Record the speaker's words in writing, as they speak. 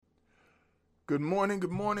Good morning,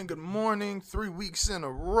 good morning, good morning. 3 weeks in a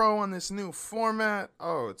row on this new format.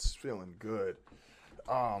 Oh, it's feeling good.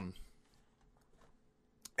 Um,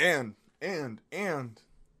 and, and, and,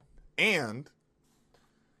 and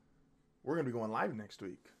we're gonna be going live next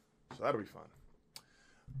week, so that'll be fun.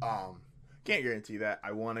 Can't guarantee that.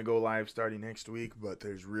 I want to go live starting next week, but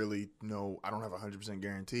there's really I don't have a 100%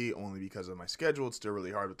 guarantee, only because of my schedule. It's still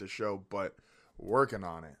really hard with this show, but working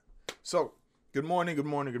on it. So, good morning, good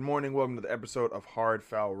morning, good morning. Welcome to the episode of Hard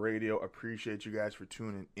Foul Radio. Appreciate you guys for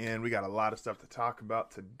tuning in. We got a lot of stuff to talk about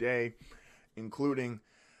today, including,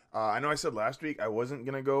 I know I said last week I wasn't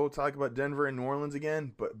going to go talk about Denver and New Orleans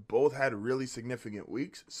again, but both had really significant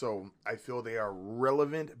weeks, so I feel they are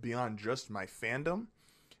relevant beyond just my fandom.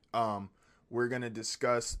 We're going to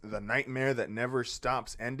discuss the nightmare that never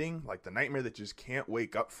stops ending, like the nightmare that just can't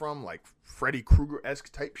wake up from, like Freddy Krueger-esque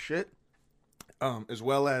type shit, as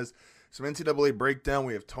well as some NCAA breakdown.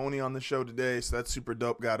 We have Tony on the show today, so that's super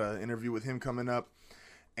dope. Got an interview with him coming up.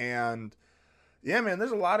 And yeah, man,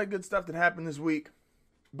 there's a lot of good stuff that happened this week,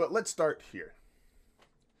 but let's start here.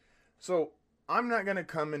 So I'm not going to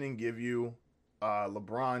come in and give you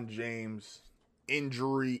LeBron James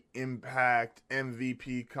injury impact,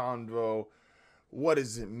 MVP convo. What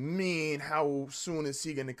does it mean? How soon is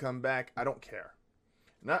he going to come back? I don't care.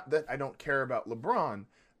 Not that I don't care about LeBron,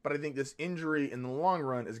 but I think this injury in the long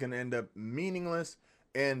run is going to end up meaningless.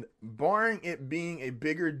 And barring it being a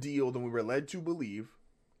bigger deal than we were led to believe,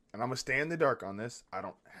 and I'm going to stay in the dark on this. I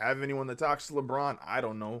don't have anyone that talks to LeBron. I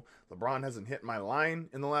don't know. LeBron hasn't hit my line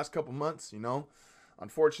in the last couple months,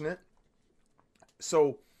 Unfortunate.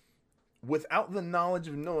 So, without the knowledge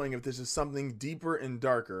of knowing if this is something deeper and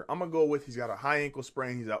darker, I'm going to go with he's got a high ankle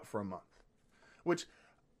sprain. He's out for a month, which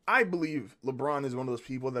I believe LeBron is one of those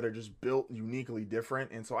people that are just built uniquely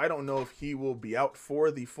different. And so I don't know if he will be out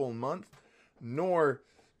for the full month, nor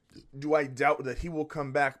do I doubt that he will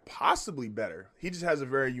come back possibly better. He just has a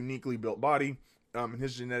very uniquely built body, and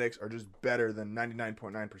his genetics are just better than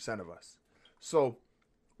 99.9% of us. So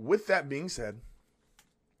with that being said,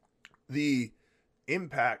 the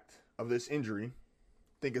impact of this injury,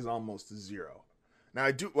 I think, is almost zero. Now,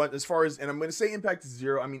 I do, as far as, and I'm going to say impact is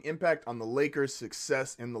zero, I mean impact on the Lakers'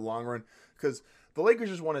 success in the long run, because the Lakers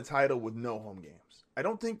just won a title with no home games. I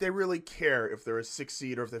don't think they really care if they're a 6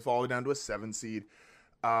 seed or if they fall down to a 7 seed.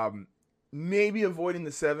 Maybe avoiding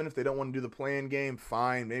the 7 if they don't want to do the play-in game,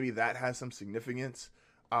 fine. Maybe that has some significance.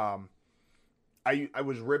 I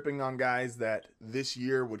was ripping on guys that this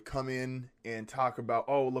year would come in and talk about,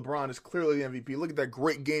 oh, LeBron is clearly the MVP. Look at that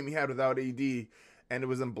great game he had without AD, and it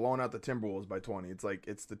was them blowing out the Timberwolves by 20. It's like,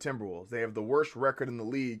 it's the Timberwolves. They have the worst record in the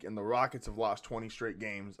league, and the Rockets have lost 20 straight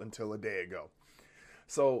games until a day ago.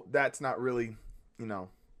 So that's not really,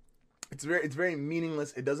 it's very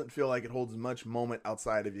meaningless. It doesn't feel like it holds much moment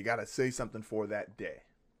outside of you got to say something for that day.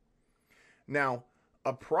 Now,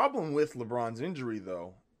 a problem with LeBron's injury,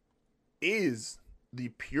 though, is the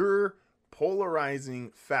pure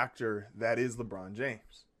polarizing factor that is LeBron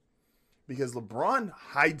James. Because LeBron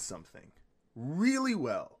hides something really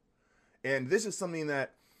well. And this is something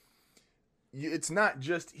that it's not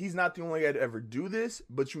just, he's not the only guy to ever do this,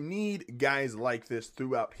 but you need guys like this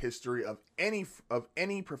throughout history of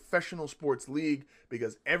any professional sports league,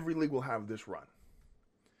 because every league will have this run.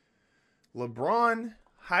 LeBron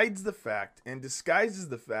hides the fact and disguises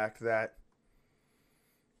the fact that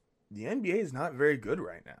the NBA is not very good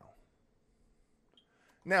right now.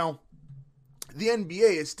 Now, the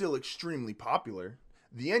NBA is still extremely popular.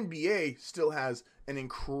 The NBA still has an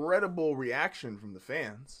incredible reaction from the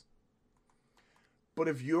fans. But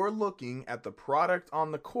if you're looking at the product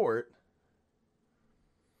on the court,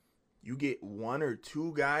 you get 1 or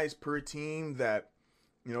 2 guys per team that,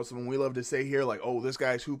 something we love to say here, like, oh, this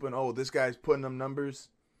guy's hooping, oh, this guy's putting up numbers.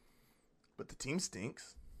 But the team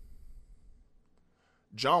stinks.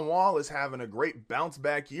 John Wall is having a great bounce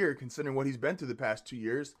back year considering what he's been through the past 2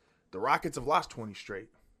 years. The Rockets have lost 20 straight.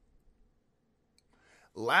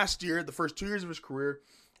 Last year, the first 2 years of his career,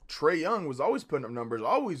 Trae Young was always putting up numbers,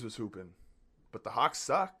 always was hooping. But the Hawks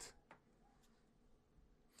sucked.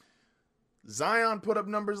 Zion put up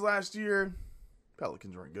numbers last year.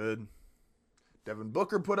 Pelicans weren't good. Devin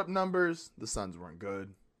Booker put up numbers. The Suns weren't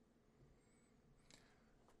good.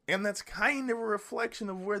 And that's kind of a reflection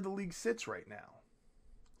of where the league sits right now.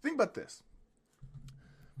 Think about this.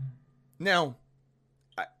 Now,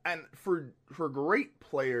 and for great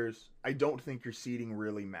players, I don't think your seeding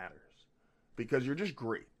really matters, because you're just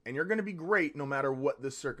great, and you're going to be great no matter what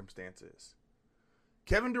the circumstance is.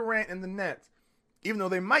 Kevin Durant and the Nets, even though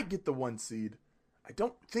they might get the 1 seed, I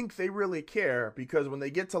don't think they really care, because when they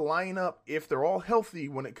get to line up, if they're all healthy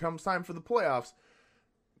when it comes time for the playoffs,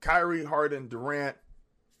 Kyrie, Harden, Durant.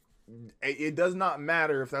 It does not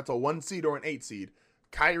matter if that's a 1 seed or an 8 seed.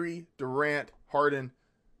 Kyrie, Durant, Harden,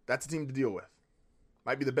 that's a team to deal with.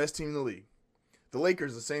 Might be the best team in the league. The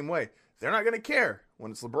Lakers the same way. They're not going to care.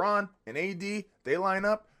 When it's LeBron and AD, they line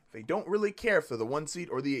up. They don't really care if they're the 1 seed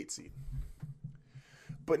or the 8 seed.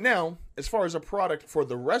 But now, as far as a product for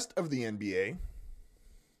the rest of the NBA,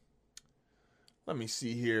 let me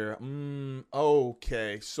see here.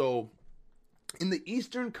 Okay, so in the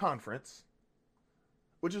Eastern Conference,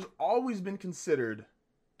 which has always been considered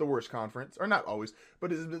the worst conference, or not always,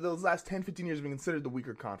 but those last 10, 15 years have been considered the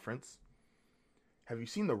weaker conference. Have you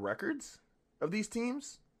seen the records of these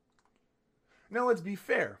teams? Now, let's be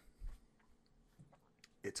fair.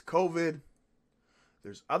 It's COVID.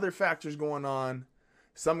 There's other factors going on.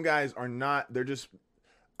 Some guys are not, they're just,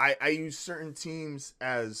 I use certain teams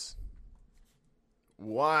as,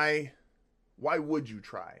 why would you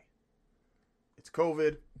try? It's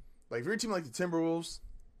COVID. Like, if you're a team like the Timberwolves,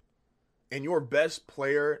 and your best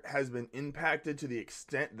player has been impacted to the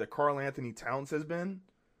extent that Karl Anthony Towns has been,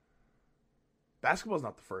 basketball is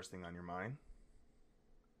not the first thing on your mind.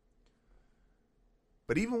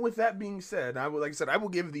 But even with that being said, I will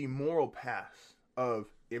give the moral pass of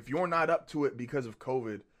if you're not up to it because of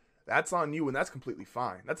COVID, that's on you, and that's completely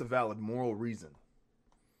fine. That's a valid moral reason.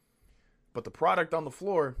 But the product on the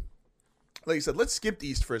floor, like I said, let's skip the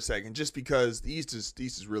East for a second, just because the East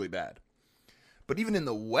is really bad. But even in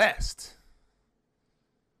the West,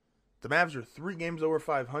 the Mavs are 3 games over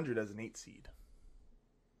 500 as an 8 seed.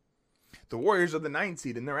 The Warriors are the 9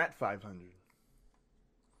 seed, and they're at 500.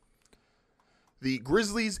 The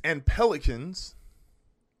Grizzlies and Pelicans,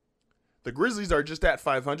 the Grizzlies are just at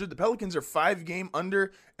 500. The Pelicans are 5 game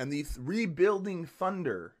under, and the rebuilding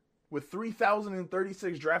Thunder with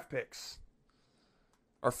 3,036 draft picks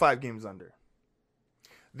are 5 games under.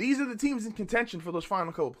 These are the teams in contention for those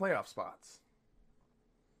final couple playoff spots.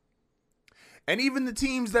 And even the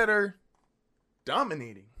teams that are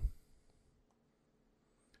dominating.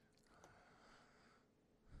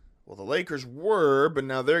 Well, the Lakers were, but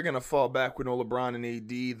now they're going to fall back with no LeBron and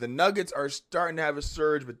AD. The Nuggets are starting to have a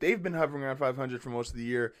surge, but they've been hovering around 500 for most of the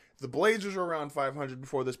year. The Blazers are around 500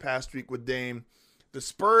 before this past week with Dame. The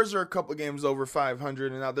Spurs are a couple games over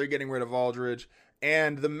 500, and now they're getting rid of Aldridge.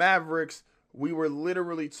 And the Mavericks, we were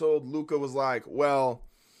literally told Luka was like, well,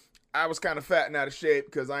 I was kind of fat and out of shape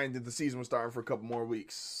because the season was starting for a couple more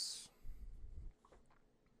weeks.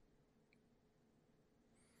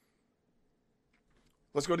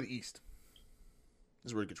 Let's go to the East.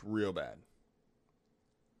 This is where it gets real bad.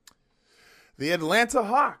 The Atlanta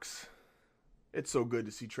Hawks. It's so good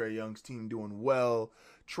to see Trae Young's team doing well.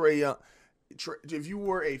 Trae Young, if you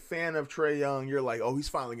were a fan of Trae Young, you're like, oh, he's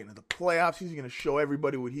finally getting to the playoffs. He's going to show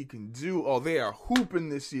everybody what he can do. Oh, they are hooping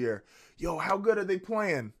this year. Yo, how good are they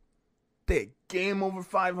playing? They game over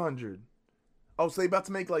 500. Oh, so they about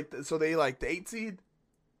to make the 8 seed?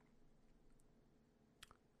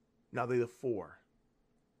 Now they the 4.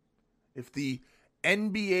 If the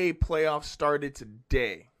NBA playoffs started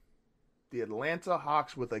today, the Atlanta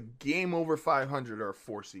Hawks with a game over 500 are a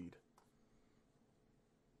 4 seed.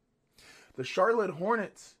 The Charlotte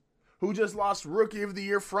Hornets, who just lost Rookie of the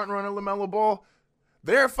Year frontrunner LaMelo Ball,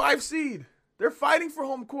 they're a 5 seed. They're fighting for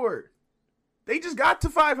home court. They just got to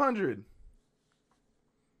 500.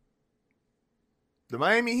 The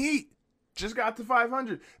Miami Heat just got to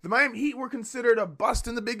 500. The Miami Heat were considered a bust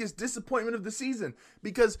and the biggest disappointment of the season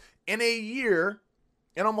because in a year,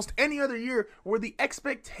 in almost any other year, where the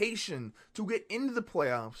expectation to get into the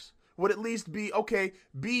playoffs would at least be, okay,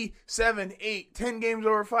 be 7, 8, 10 games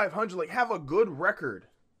over 500, like have a good record.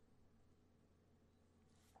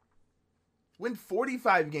 Win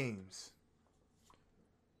 45 games.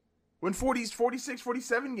 Win 40, 46,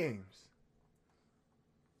 47 games.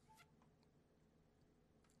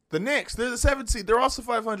 The Knicks, they're the 7th seed. They're also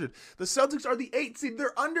 500. The Celtics are the 8th seed.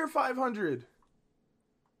 They're under 500.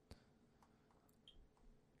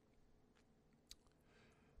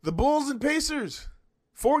 The Bulls and Pacers,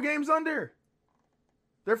 4 games under.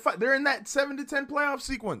 They're in that 7 to 10 playoff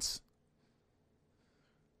sequence.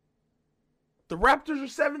 The Raptors are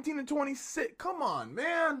 17 and 26. Come on,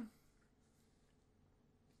 man.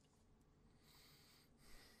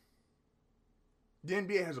 The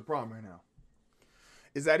NBA has a problem right now.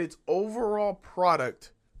 Is that its overall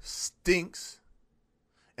product stinks,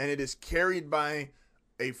 and it is carried by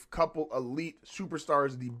a couple elite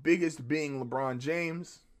superstars, the biggest being LeBron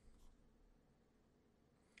James.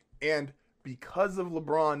 And because of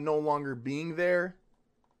LeBron no longer being there,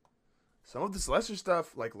 some of this lesser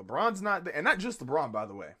stuff, like LeBron's not there, and not just LeBron, by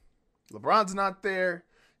the way. LeBron's not there.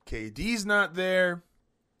 KD's not there.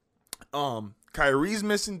 Kyrie's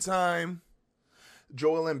missing time.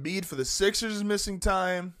 Joel Embiid for the Sixers is missing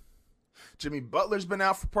time. Jimmy Butler's been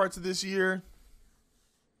out for parts of this year.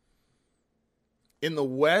 In the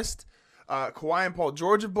West, Kawhi and Paul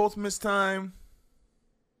George have both missed time.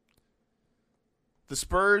 The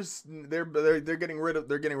Spurs, they're getting rid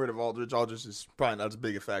of Aldridge. Aldridge is probably not as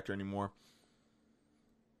big a factor anymore.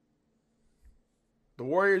 The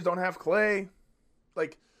Warriors don't have Clay.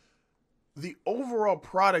 Like, the overall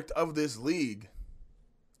product of this league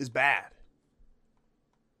is bad.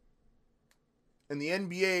 And the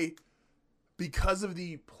NBA, because of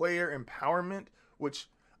the player empowerment, which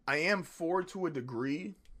I am for to a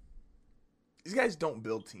degree, these guys don't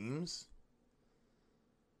build teams.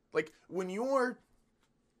 Like, when you're,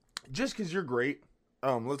 just because you're great,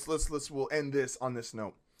 we'll end this on this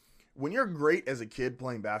note. When you're great as a kid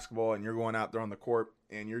playing basketball and you're going out there on the court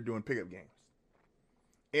and you're doing pickup games,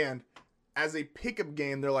 and as a pickup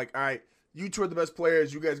game, they're like, all right, you two are the best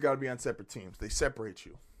players. You guys got to be on separate teams. They separate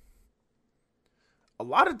you. A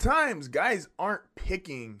lot of times, guys aren't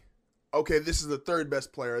picking, okay, this is the third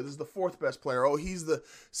best player. This is the fourth best player. Oh, he's the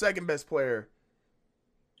second best player.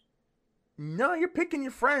 No, you're picking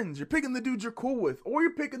your friends. You're picking the dudes you're cool with. Or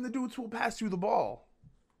you're picking the dudes who will pass you the ball.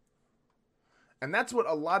 And that's what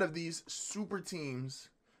a lot of these super teams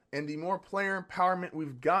and the more player empowerment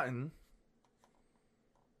we've gotten,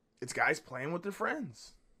 it's guys playing with their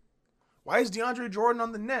friends. Why is DeAndre Jordan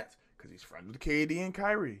on the Nets? Because he's friends with KD and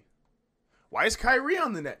Kyrie. Why is Kyrie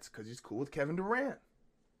on the Nets? Because he's cool with Kevin Durant.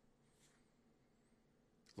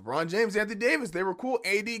 LeBron James, Anthony Davis, they were cool.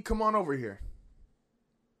 AD, come on over here.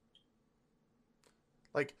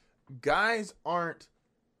 Like, guys aren't,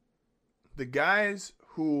 the guys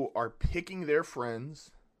who are picking their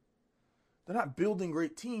friends, they're not building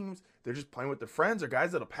great teams. They're just playing with their friends or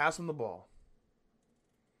guys that'll pass them the ball.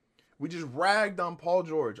 We just ragged on Paul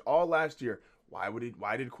George all last year. Why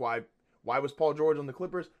was Paul George on the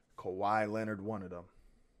Clippers? Kawhi Leonard wanted him.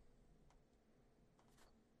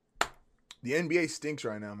 The NBA stinks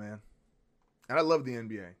right now, man. And I love the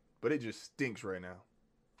NBA, but it just stinks right now.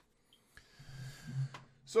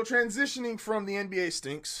 So transitioning from the NBA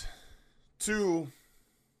stinks to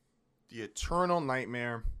the eternal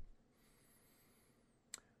nightmare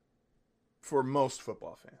for most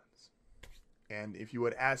football fans. And if you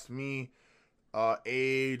had asked me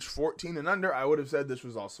age 14 and under, I would have said this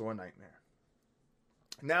was also a nightmare.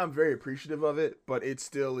 Now I'm very appreciative of it, but it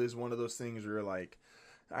still is one of those things where you're like,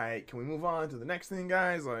 all right, can we move on to the next thing,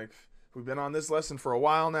 guys? Like, we've been on this lesson for a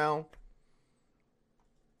while now.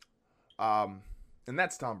 And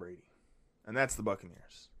that's Tom Brady. And that's the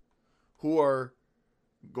Buccaneers, who are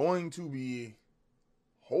going to be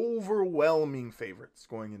overwhelming favorites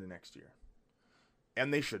going into next year.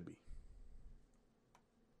 And they should be.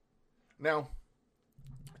 Now,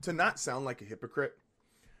 to not sound like a hypocrite,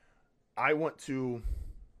 I want to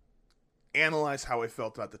analyze how I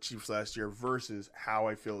felt about the Chiefs last year versus how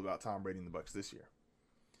I feel about Tom Brady and the Bucs this year.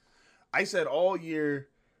 I said all year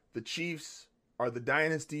the Chiefs are the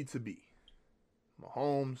dynasty to be.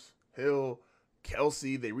 Mahomes, Hill,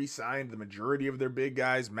 Kelsey, they re-signed the majority of their big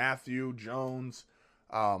guys. Matthew, Jones.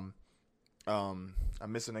 I'm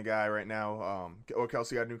missing a guy right now.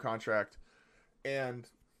 Kelsey got a new contract. And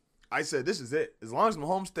I said, this is it. As long as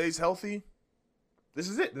Mahomes stays healthy, this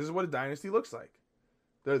is it. This is what a dynasty looks like.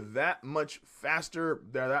 They're that much faster.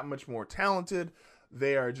 They're that much more talented.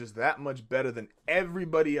 They are just that much better than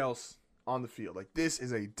everybody else on the field. Like, this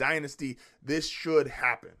is a dynasty. This should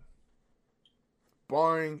happen,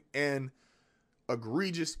 barring an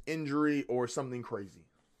egregious injury or something crazy.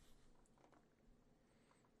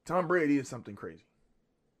 Tom Brady is something crazy.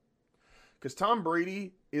 Because Tom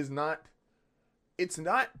Brady is not, it's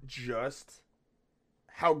not just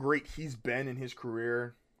how great he's been in his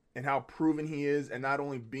career and how proven he is, and not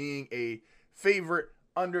only being a favorite,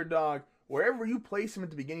 underdog, wherever you place him at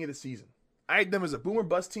the beginning of the season. I had them as a boomer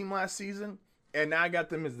bust team last season, and now I got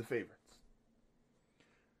them as the favorites.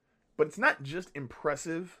 But it's not just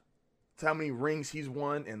impressive to how many rings he's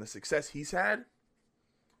won and the success he's had.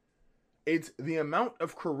 It's the amount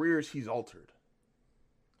of careers he's altered.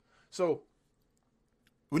 So,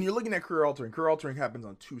 when you're looking at career altering happens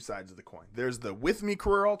on two sides of the coin. There's the with me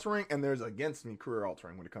career altering and there's against me career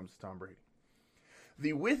altering when it comes to Tom Brady.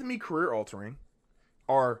 The with me career altering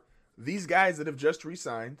are these guys that have just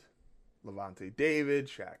re-signed. Levante David,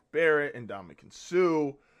 Shaq Barrett, and Ndamukong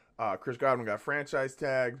Suh. Chris Godwin got franchise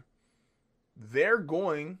tagged. They're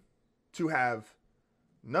going to have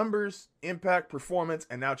numbers, impact, performance,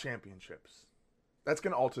 and now championships. That's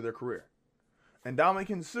going to alter their career. And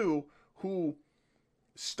Ndamukong Suh, who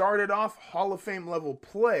started off Hall of Fame level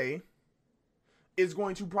play is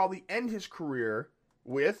going to probably end his career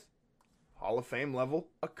with Hall of Fame level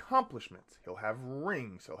accomplishments. He'll have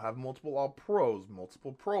rings. He'll have multiple All-Pros,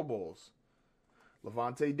 multiple Pro Bowls.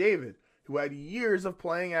 Lavonte David, who had years of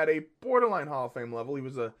playing at a borderline Hall of Fame level. He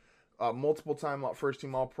was a multiple-time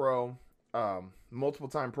first-team All-Pro,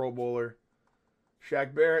 multiple-time Pro Bowler.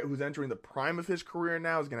 Shaq Barrett, who's entering the prime of his career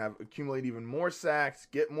now, is going to accumulate even more sacks,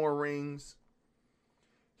 get more rings.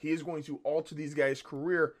 He is going to alter these guys'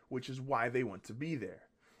 career, which is why they want to be there.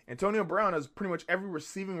 Antonio Brown has pretty much every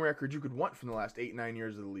receiving record you could want from the last 8-9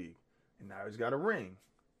 years of the league. And now he's got a ring.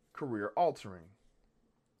 Career altering.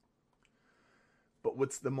 But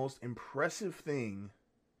what's the most impressive thing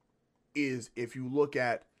is if you look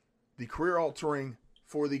at the career altering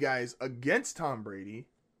for the guys against Tom Brady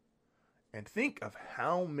and think of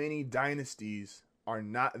how many dynasties are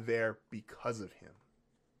not there because of him.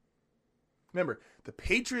 Remember, the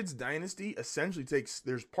Patriots dynasty essentially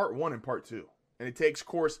there's part 1 and part 2. And it takes, of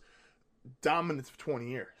course, dominance of 20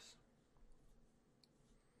 years.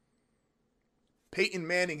 Peyton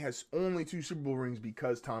Manning has only 2 Super Bowl rings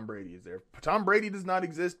because Tom Brady is there. If Tom Brady does not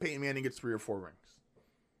exist, Peyton Manning gets 3 or 4 rings.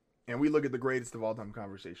 And we look at the greatest of all time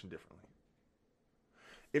conversation differently.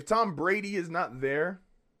 If Tom Brady is not there,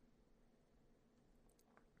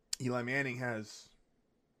 Eli Manning has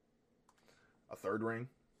a 3rd ring.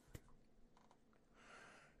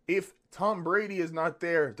 If Tom Brady is not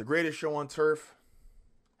there, the greatest show on turf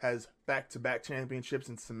has back-to-back championships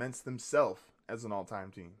and cements themselves as an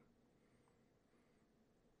all-time team.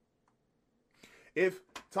 If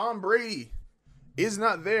Tom Brady is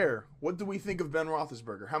not there, what do we think of Ben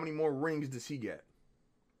Roethlisberger? How many more rings does he get?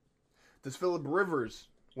 Does Phillip Rivers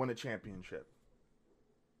win a championship?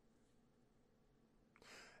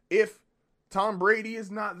 If Tom Brady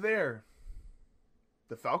is not there,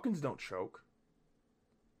 the Falcons don't choke.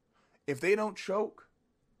 If they don't choke,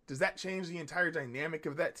 does that change the entire dynamic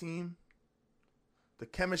of that team? The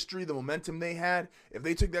chemistry, the momentum they had? If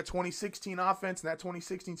they took that 2016 offense and that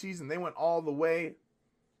 2016 season, they went all the way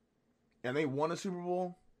and they won a Super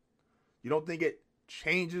Bowl, you don't think it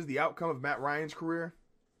changes the outcome of Matt Ryan's career?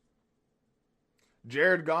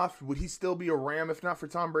 Jared Goff, would he still be a Ram if not for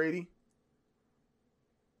Tom Brady?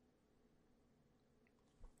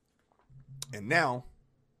 And now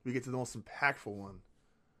we get to the most impactful one.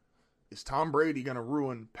 Is Tom Brady going to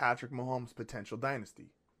ruin Patrick Mahomes' potential dynasty?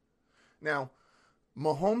 Now,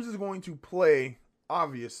 Mahomes is going to play,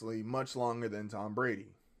 obviously, much longer than Tom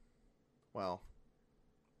Brady. Well,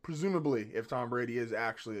 presumably, if Tom Brady is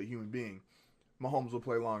actually a human being, Mahomes will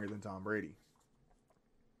play longer than Tom Brady.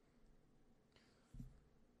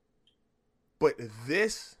 But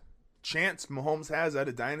this chance Mahomes has at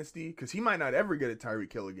a dynasty, because he might not ever get a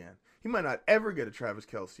Tyreek Hill again. He might not ever get a Travis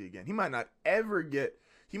Kelce again. He might not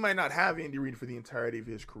have Andy Reid for the entirety of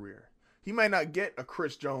his career. He might not get a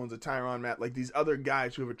Chris Jones, a Tyrann Mathieu, like these other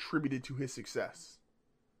guys who have attributed to his success.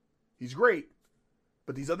 He's great,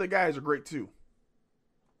 but these other guys are great too.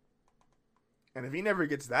 And if he never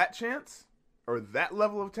gets that chance or that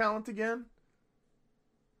level of talent again,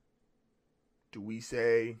 do we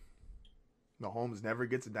say Mahomes never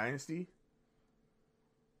gets a dynasty?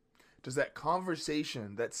 Does that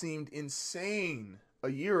conversation that seemed insane a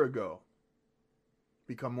year ago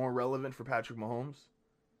become more relevant for Patrick Mahomes?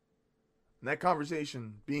 And that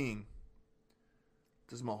conversation being,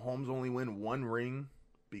 does Mahomes only win 1 ring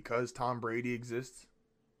because Tom Brady exists?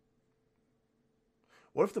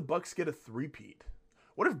 What if the Bucs get a 3-peat?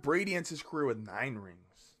 What if Brady ends his career with 9 rings?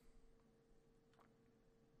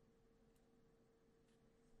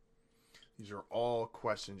 These are all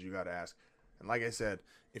questions you got to ask. And like I said,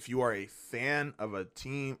 if you are a fan of a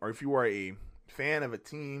team, or if you are a fan of a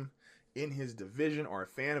team in his division, or a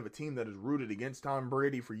fan of a team that is rooted against Tom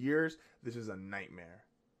Brady for years, this is a nightmare.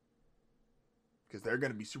 Because they're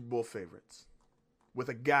going to be Super Bowl favorites with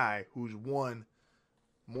a guy who's won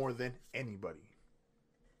more than anybody.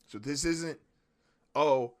 So this isn't,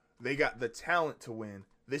 oh, they got the talent to win.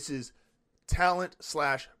 This is talent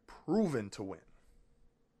 / proven to win.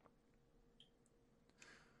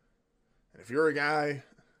 And if you're a guy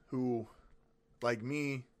who, like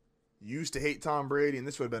me, used to hate Tom Brady, and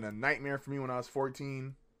this would have been a nightmare for me when I was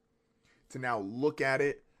 14, to now look at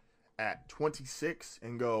it at 26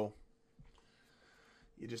 and go,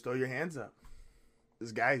 you just throw your hands up.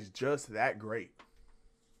 This guy's just that great.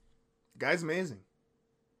 The guy's amazing.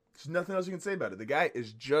 There's nothing else you can say about it. The guy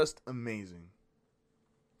is just amazing.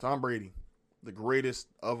 Tom Brady, the greatest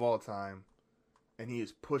of all time, and he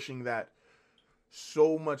is pushing that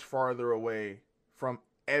so much farther away from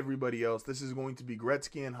everybody else. This is going to be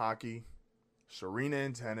Gretzky in hockey, Serena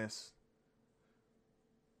in tennis,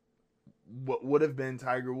 what would have been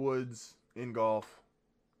Tiger Woods in golf.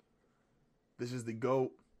 This is the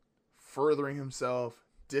GOAT, furthering himself,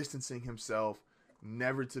 distancing himself,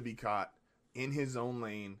 never to be caught, in his own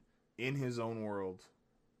lane, in his own world.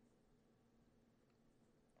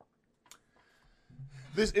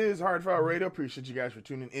 This is Hard Foul Radio. Appreciate you guys for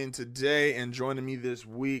tuning in today and joining me this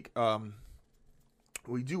week.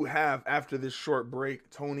 We do have, after this short break,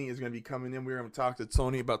 Tony is going to be coming in. We're going to talk to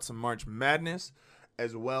Tony about some March Madness,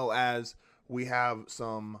 as well as we have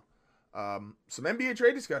some NBA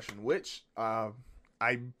trade discussion, which I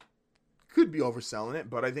could be overselling it,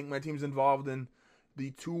 but I think my team's involved in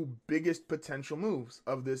the two biggest potential moves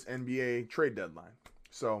of this NBA trade deadline.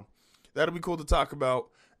 So that'll be cool to talk about.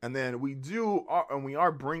 And then we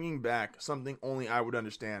are bringing back something only I would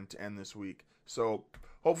understand to end this week. So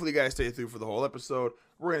hopefully you guys stay through for the whole episode.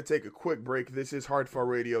 We're going to take a quick break. This is Hard Foul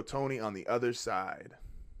Radio. Tony on the other side.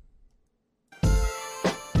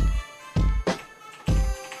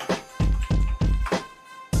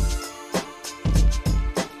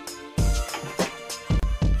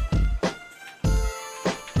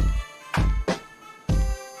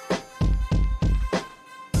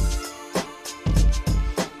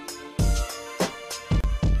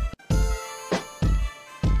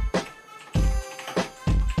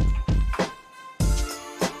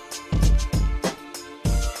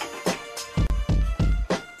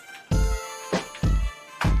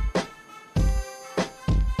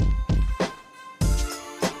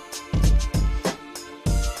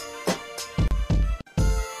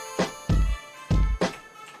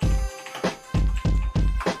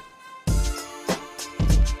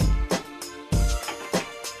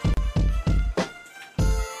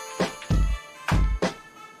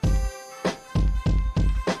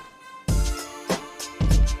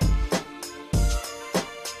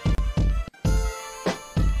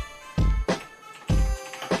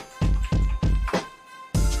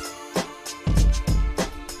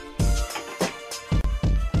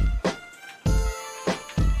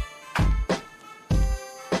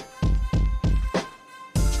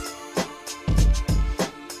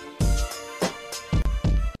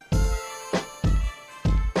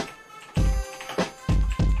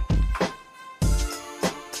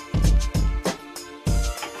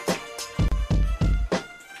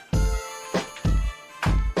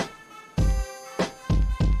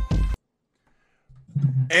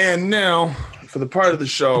 And now for the part of the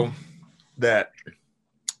show that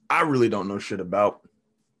I really don't know shit about,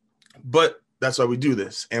 but that's why we do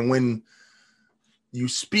this. And when you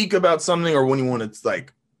speak about something, or when you want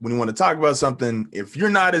to talk about something, if you're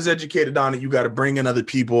not as educated on it, you got to bring in other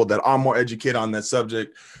people that are more educated on that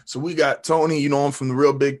subject. So we got Tony, you know him from the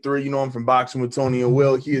Real Big Three, you know him from Boxing with Tony and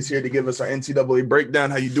Will. He is here to give us our NCAA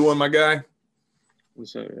breakdown. How you doing, my guy?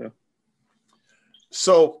 What's up, yeah?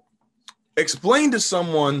 So explain to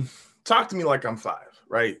someone, talk to me like I'm 5,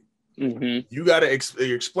 right? Mm-hmm. You got to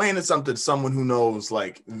explain to someone who knows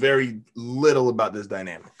like very little about this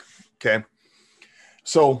dynamic. Okay.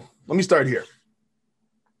 So let me start here.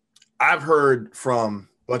 I've heard from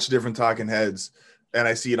a bunch of different talking heads, and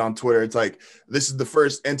I see it on Twitter. It's like, this is the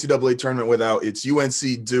first NCAA tournament without it's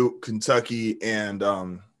UNC, Duke, Kentucky, and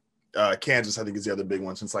Kansas, I think is the other big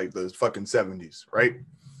one since like the fucking 70s, right?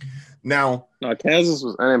 Now, no, Kansas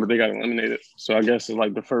was in, but they got eliminated. So I guess it's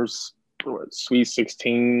like the first Sweet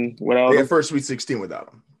 16 without them. First Sweet 16 without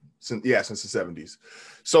them. Since the 70s.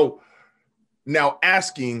 So now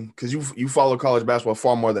asking, because you follow college basketball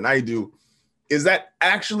far more than I do, is that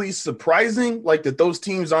actually surprising, like that those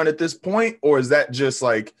teams aren't at this point? Or is that just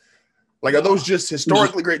like are those just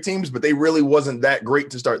historically great teams, but they really wasn't that great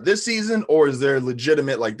to start this season? Or is there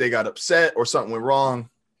legitimate, like they got upset or something went wrong?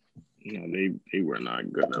 No, they were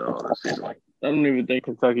not good at all this season. I don't even think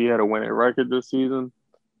Kentucky had a winning record this season.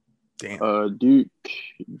 Damn. Duke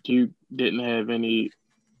didn't have any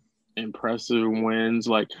impressive wins.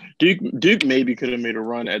 Like Duke maybe could have made a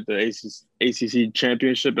run at the ACC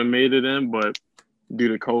championship and made it in, but due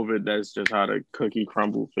to COVID, that's just how the cookie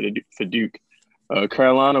crumbled for Duke.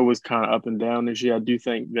 Carolina was kind of up and down this year. I do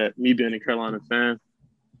think that, me being a Carolina fan,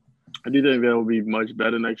 I do think that will be much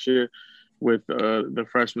better next year with the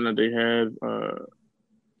freshmen that they have.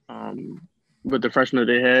 With the freshmen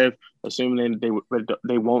that they have, assuming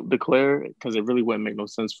they won't declare, because it really wouldn't make no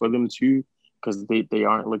sense for them to, because they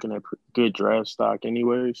aren't looking at good draft stock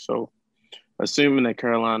anyway. So assuming that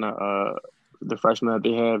Carolina, the freshmen that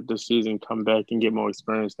they have this season come back and get more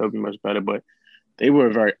experience, they'll be much better. But they were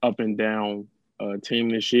a very up and down team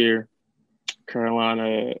this year.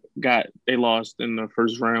 Carolina they lost in the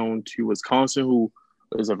first round to Wisconsin, who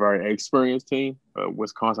is a very experienced team.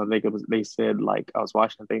 Wisconsin, I think they said, like, I was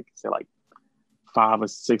watching, I think they said like 5 or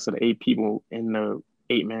 6 of the 8 people in the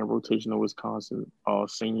 8-man rotation of Wisconsin, all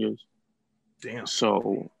seniors. Damn.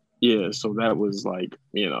 So yeah, so that was like,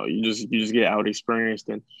 you just get out experienced,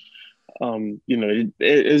 and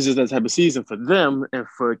it's just that type of season for them. And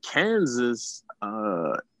for Kansas,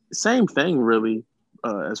 same thing really,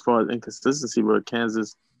 as far as inconsistency. But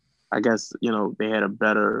Kansas, I guess, they had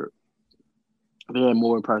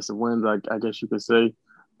more impressive wins, I guess you could say.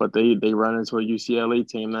 But they run into a UCLA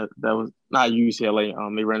team that was not UCLA.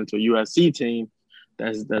 They ran into a USC team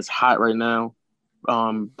that's hot right now.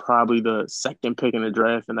 Probably the second pick in the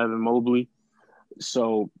draft, and Evan Mobley.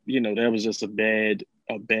 So that was just a bad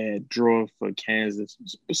draw for Kansas.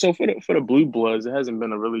 So for the Blue Bloods, it hasn't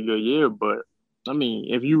been a really good year. But I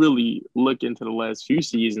mean, if you really look into the last few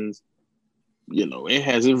seasons, it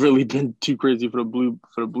hasn't really been too crazy for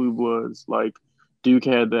the Blue Bloods. Like Duke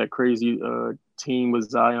had that crazy team with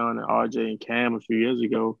Zion and RJ and Cam a few years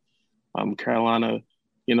ago. Carolina,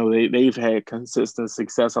 they've had consistent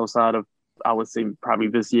success outside of, I would say, probably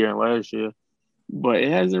this year and last year. But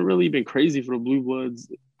it hasn't really been crazy for the Blue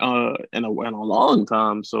Bloods in a long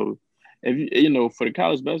time. So, if for the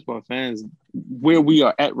college basketball fans, where we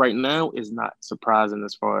are at right now is not surprising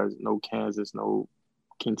as far as no Kansas, no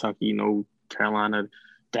Kentucky, no Carolina,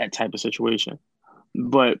 that type of situation.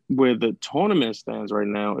 But where the tournament stands right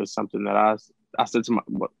now is something that I said to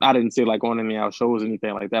I didn't say like on any of our shows or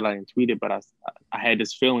anything like that. I didn't tweet it, but I had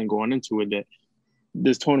this feeling going into it that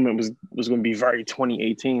this tournament was going to be very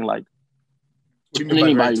 2018 like. What do you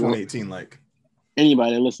mean by 2018 like?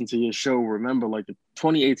 Anybody that listened to your show remember like the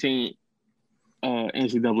 2018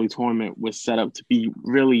 NCAA tournament was set up to be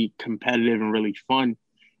really competitive and really fun.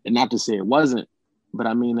 And not to say it wasn't, but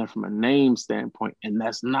I mean that from a name standpoint. And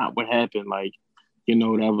that's not what happened. Like,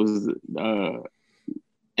 that was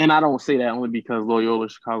and I don't say that only because Loyola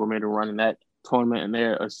Chicago made a run in that tournament and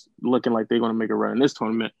they're looking like they're going to make a run in this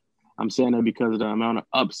tournament. I'm saying that because of the amount of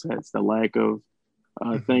upsets, the lack of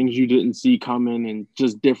things you didn't see coming, and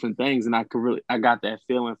just different things. And I got that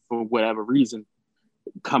feeling for whatever reason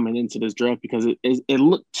coming into this draft because it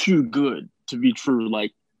looked too good to be true.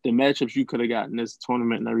 Like the matchups you could have gotten this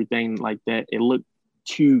tournament and everything like that, it looked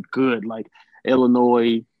too good. Like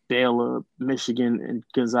Illinois, Baylor, Michigan, and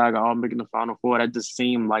Gonzaga all making the Final Four. That just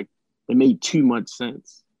seemed like it made too much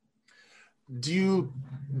sense. Do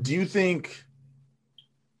you think,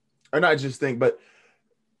 or not just think, but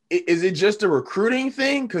is it just a recruiting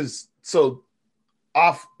thing? Because so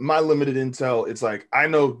off my limited intel, it's like I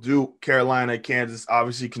know Duke, Carolina, Kansas,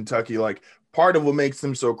 obviously Kentucky. Like part of what makes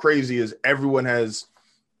them so crazy is everyone has,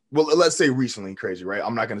 well, let's say recently crazy, right?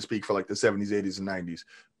 I'm not going to speak for like the 70s, 80s, and 90s,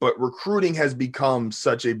 but recruiting has become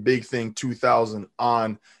such a big thing 2000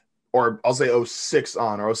 on, or I'll say 06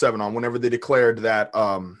 on or 07 on, whenever they declared that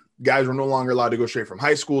guys were no longer allowed to go straight from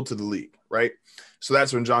high school to the league, right? So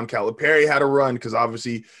that's when John Calipari had a run because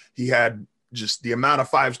obviously he had just the amount of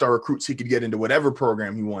five-star recruits he could get into whatever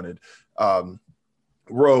program he wanted.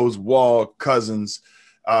 Rose, Wall, Cousins.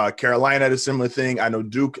 Carolina had a similar thing. I know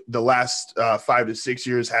Duke the last 5 to 6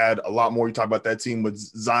 years had a lot more. You talk about that team with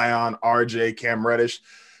Zion, RJ, Cam Reddish.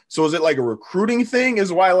 So is it like a recruiting thing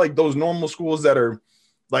is why like those normal schools that are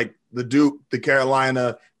like the Duke, the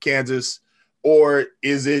Carolina, Kansas, or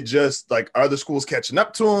is it just like are the schools catching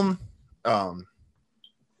up to them?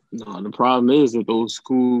 No, the problem is that those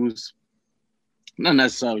schools, not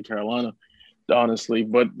necessarily Carolina, honestly,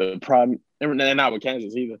 but the problem, and not with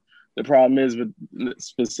Kansas either. The problem is with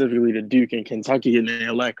specifically the Duke and Kentucky and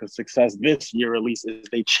their lack of success this year, at least, is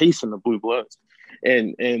they chasing the Blue Bloods,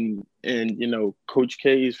 and Coach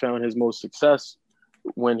K has found his most success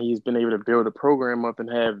when he's been able to build a program up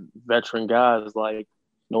and have veteran guys like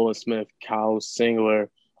Nolan Smith, Kyle Singler,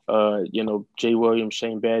 Jay Williams,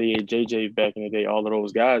 Shane Battier, JJ back in the day, all of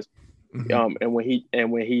those guys. Mm-hmm.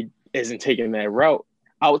 And when he isn't taking that route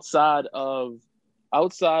outside of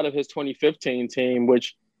his 2015 team,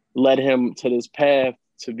 which led him to this path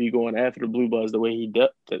to be going after the Blue Bloods the way he did,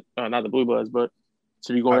 not the Blue Bloods, but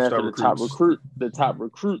to be going after the top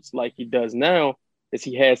recruits like he does now, is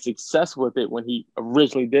he had success with it when he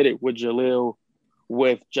originally did it with Jaleel,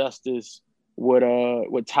 with Justice, with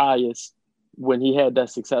Tyus. When he had that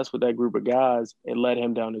success with that group of guys, it led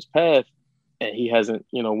him down this path, and he hasn't,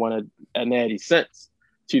 won a natty since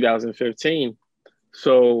 2015.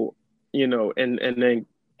 So, and then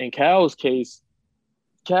in Cal's case,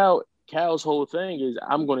 Cal's whole thing is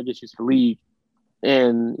I'm going to get you to the league,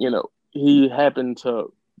 and he happened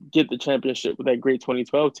to get the championship with that great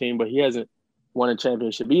 2012 team, but he hasn't won a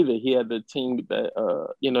championship either. He had the team that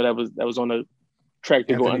that was on the track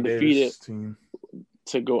to go undefeated.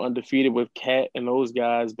 To go undefeated with Cat and those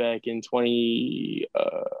guys back in 20,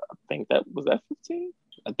 I think that was 15?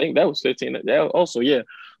 I think that was 15. That also, yeah.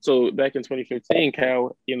 So back in 2015,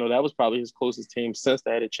 Cal, that was probably his closest team since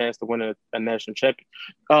they had a chance to win a national champion.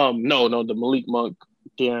 No, the Malik Monk,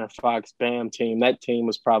 De'Aaron Fox, Bam team. That team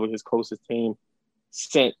was probably his closest team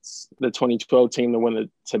since the 2012 team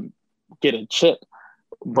to get a chip.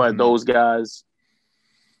 But those guys,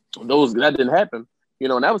 that didn't happen.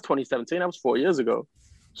 And that was 2017. That was 4 years ago.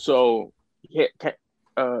 So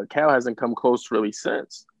Cal hasn't come close really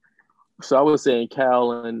since. So I was saying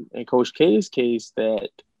Cal and Coach K's case that,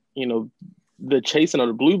 the chasing of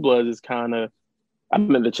the blue bloods is kind of,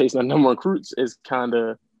 the chasing of number one recruits is kind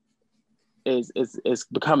of, is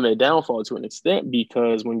becoming a downfall to an extent,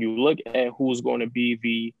 because when you look at who's going to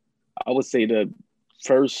be I would say the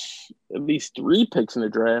first at least 3 picks in the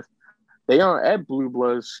draft, they aren't at blue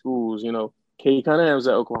blood schools. Cade Cunningham's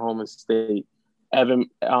at Oklahoma State, Evan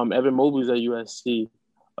Mobley's at USC,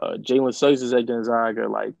 Jalen Suggs is at Gonzaga.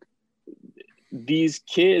 Like, these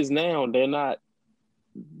kids now, they're not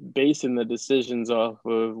basing the decisions off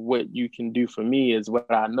of what you can do for me is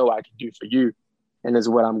what I know I can do for you, and is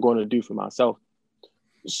what I'm going to do for myself.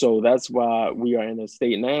 So that's why we are in a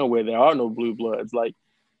state now where there are no blue bloods. Like,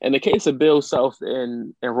 in the case of Bill Self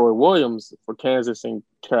and Roy Williams for Kansas and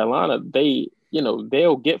Carolina,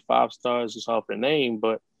 they'll get 5 stars just off their name,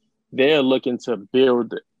 but they're looking to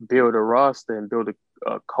build a roster and build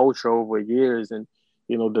a culture over years, and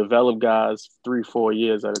develop guys 3-4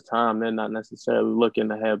 years at a time. They're not necessarily looking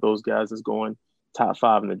to have those guys that's going top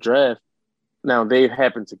 5 in the draft. Now, they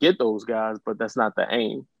happen to get those guys, but that's not the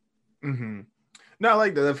aim. Mm-hmm. Not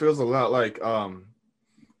like that. That feels a lot like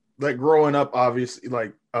growing up, obviously,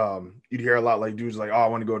 like you'd hear a lot like dudes like, oh, I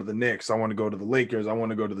want to go to the Knicks, I want to go to the Lakers, I want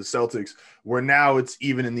to go to the Celtics, where now it's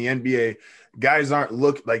even in the NBA, guys aren't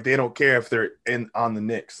they don't care if they're on the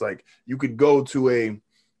Knicks. Like, you could go to a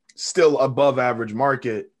still above average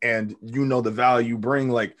market and the value you bring.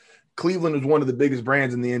 Like, Cleveland was one of the biggest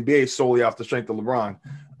brands in the NBA solely off the strength of LeBron.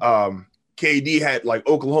 KD had, like,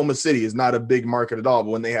 Oklahoma City is not a big market at all,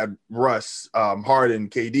 but when they had Russ, Harden,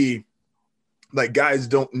 KD, like, guys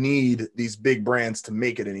don't need these big brands to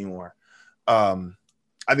make it anymore. I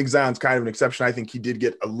think Zion's kind of an exception. I think he did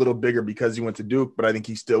get a little bigger because he went to Duke, but I think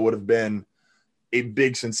he still would have been a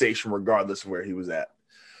big sensation regardless of where he was at.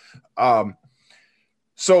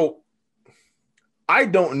 So I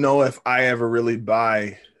don't know if I ever really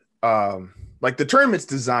buy like, the tournament's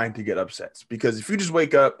designed to get upsets, because if you just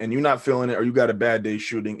wake up and you're not feeling it or you got a bad day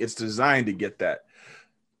shooting, it's designed to get that.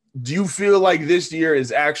 Do you feel like this year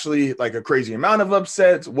is actually like a crazy amount of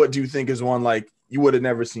upsets? What do you think is one like you would have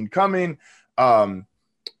never seen coming?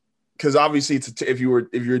 Because obviously if you're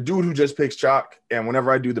a dude who just picks chalk, and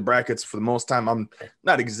whenever I do the brackets, for the most time, I'm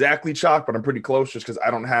not exactly chalk, but I'm pretty close, just because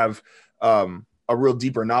I don't have a real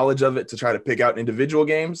deeper knowledge of it to try to pick out individual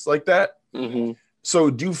games like that. Mm-hmm.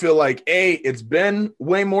 So do you feel like, it's been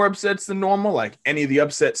way more upsets than normal? Like, any of the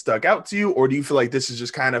upsets stuck out to you? Or do you feel like this is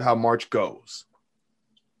just kind of how March goes?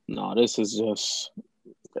 No, this is just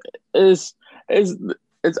it's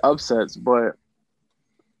upsets, but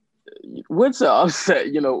what's an upset,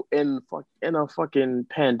 in a fucking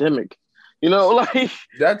pandemic? Like,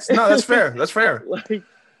 that's fair. That's fair. Like,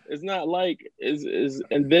 it's not like is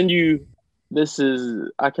and then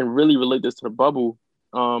I can really relate this to the bubble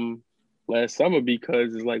last summer,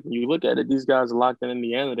 because it's like, when you look at it, these guys are locked in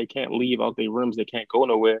Indiana, they can't leave out their rooms, they can't go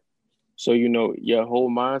nowhere. So your whole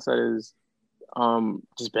mindset is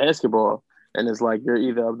just basketball, and it's like, you're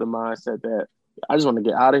either of the mindset that I just want to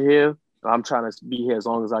get out of here, I'm trying to be here as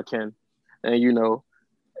long as I can, and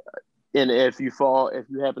and if you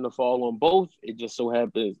happen to fall on both, it just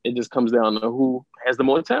comes down to who has the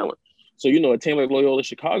more talent. So a team like Loyola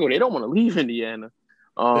Chicago, they don't want to leave Indiana.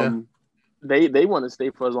 They want to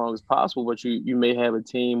stay for as long as possible, but you may have a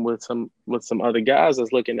team with some other guys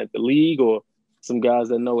that's looking at the league, or some guys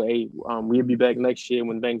that know, hey, we'll be back next year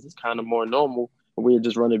when things is kind of more normal, and we'll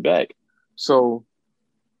just run it back. So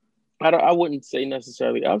I wouldn't say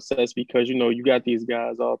necessarily upsets, because you got these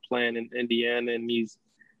guys all playing in Indiana and these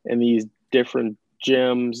different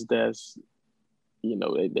gyms that's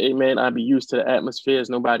they may not be used to the atmosphere. There's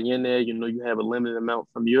nobody in there. You have a limited amount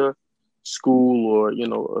from your school, or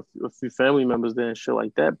a few family members there and shit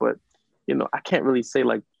like that. But I can't really say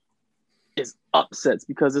like it's upsets,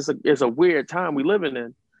 because it's a weird time we living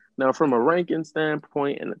in now, from a ranking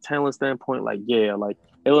standpoint and a talent standpoint. Like, yeah, like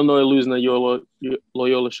Illinois losing to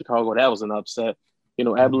Loyola Chicago, that was an upset.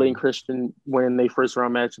 Abilene Christian winning their first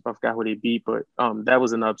round matchup, I forgot who they beat, but that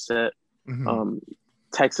was an upset. Mm-hmm.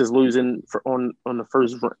 Texas losing on the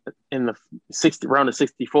first in the round of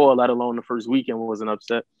 64, let alone the first weekend, was an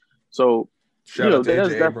upset. So shout out to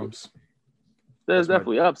AJ Abrams. There's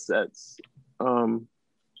definitely upsets.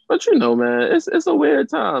 But man, it's a weird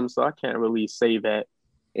time, so I can't really say that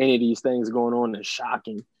any of these things going on is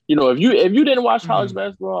shocking. If you didn't watch college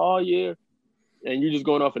basketball all year and you're just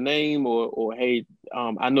going off a name or hey,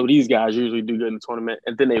 I know these guys usually do good in the tournament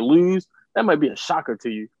and then they lose, that might be a shocker to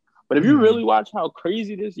you. But if you really watch how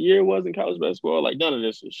crazy this year was in college basketball, like none of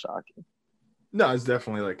this is shocking. No, it's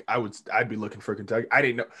definitely like I'd be looking for Kentucky. I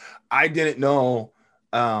didn't know.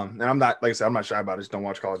 And I'm not, like I said, I'm not shy about it. Just don't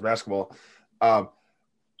watch college basketball.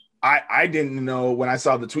 I didn't know when I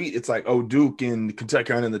saw the tweet. It's like, oh, Duke and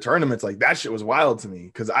Kentucky are in the tournaments. Like that shit was wild to me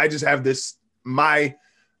because I just have this my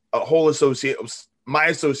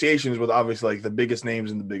associations with obviously like the biggest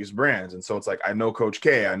names and the biggest brands, and so it's like I know Coach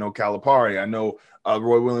K, I know Calipari, I know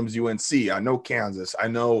Roy Williams, UNC, I know Kansas, I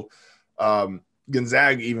know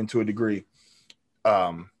Gonzaga even to a degree,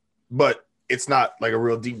 but it's not like a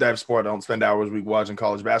real deep dive sport. I don't spend hours a week watching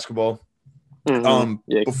college basketball.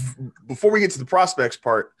 Before we get to the prospects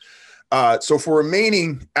part, so for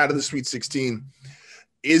remaining out of the Sweet 16,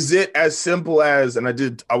 is it as simple as, and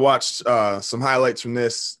I watched some highlights from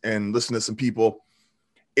this and listened to some people,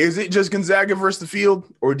 is it just Gonzaga versus the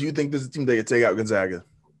field, or do you think there's a team that could take out Gonzaga?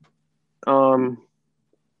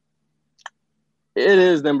 It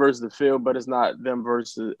is them versus the field, but it's not them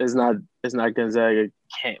versus, it's not Gonzaga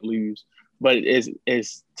can't lose, but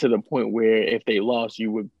it's to the point where if they lost,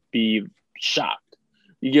 you would be shocked.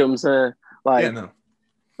 You get what I'm saying?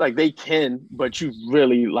 Like they can, but you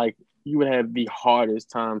really you would have the hardest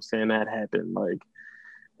time saying that happened. Like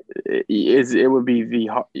it would be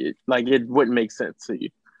it wouldn't make sense to you.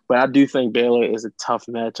 But I do think Baylor is a tough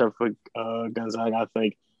matchup for Gonzaga. I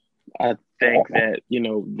think that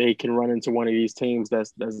they can run into one of these teams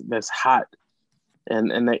that's hot,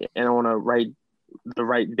 and on the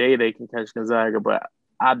right day they can catch Gonzaga. But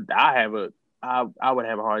I would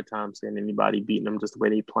have a hard time seeing anybody beating them just the way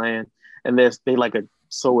they playing. And they like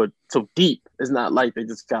so deep. It's not like they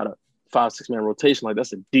just got a 5-6 man rotation. Like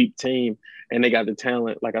that's a deep team, and they got the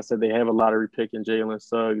talent. Like I said, they have a lottery pick in Jalen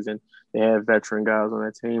Suggs, and they have veteran guys on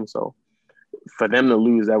that team. So for them to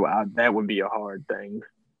lose, that would be a hard thing.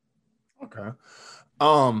 Okay.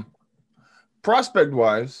 Prospect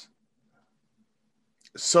wise,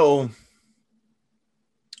 so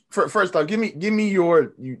first off, give me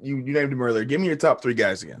your you named him earlier. Give me your top 3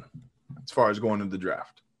 guys again, as far as going into the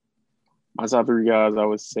draft. My top 3 guys, I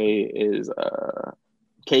would say, is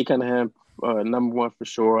Cade Cunningham, number 1 for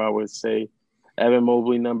sure. I would say Evan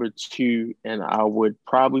Mobley, number 2, and I would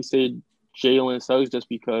probably say Jalen Suggs, just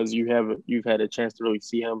because you've had a chance to really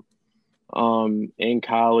see him in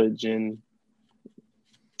college and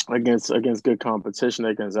against good competition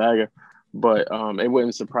at Gonzaga. But it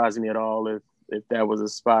wouldn't surprise me at all if that was a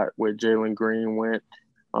spot where Jalen Green went.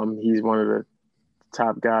 He's one of the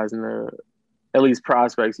top guys at least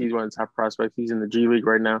prospects. He's one of the top prospects. He's in the G League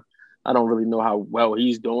right now. I don't really know how well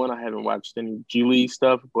he's doing. I haven't watched any G League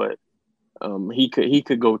stuff, but he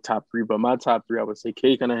could go top 3. But my top 3, I would say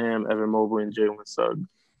Cade Cunningham, Evan Mobley, and Jalen Suggs.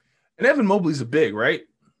 And Evan Mobley's a big, right?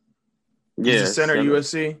 Yeah, he's a center at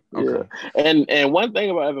USC. Okay. Yeah. And one thing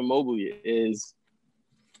about Evan Mobley is,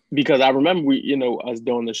 because I remember us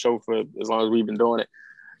doing the show for as long as we've been doing it,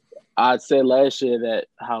 I said last year that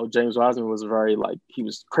how James Wiseman was very he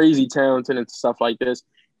was crazy talented and stuff like this.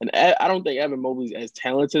 And I don't think Evan Mobley's as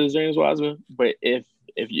talented as James Wiseman, but if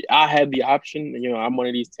I had the option, I'm one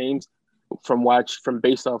of these teams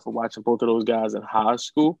based off of watching both of those guys in high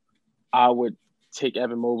school, I would take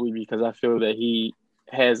Evan Mobley because I feel that he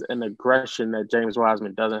has an aggression that James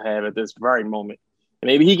Wiseman doesn't have at this very moment. And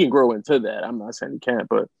maybe he can grow into that. I'm not saying he can't,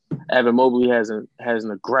 but Evan Mobley has an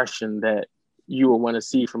aggression that you will want to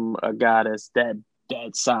see from a guy that's that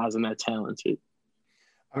size and that talented.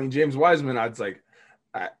 I mean, James Wiseman,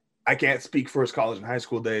 I can't speak for his college and high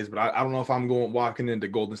school days, but I don't know if I'm walking into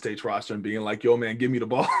Golden State's roster and being like, yo, man, give me the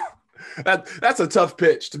ball. That's a tough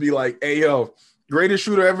pitch to be like, hey, yo, greatest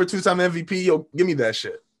shooter ever, 2-time MVP, yo, give me that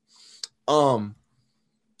shit.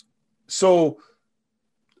 So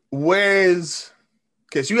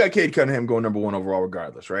so you got Cade Cunningham going number 1 overall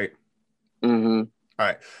regardless, right? Mm-hmm. All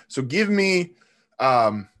right. So give me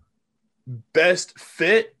best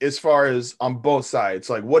fit as far as on both sides.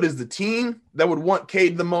 Like, what is the team that would want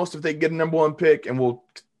Cade the most if they get a number 1 pick? And we'll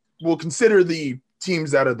consider the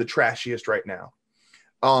teams that are the trashiest right now.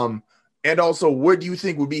 And also, what do you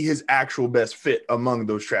think would be his actual best fit among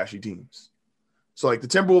those trashy teams? So, like, the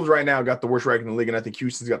Timberwolves right now got the worst record in the league, and I think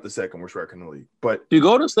Houston's got the second worst record in the league. But do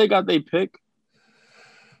Golden State got their pick?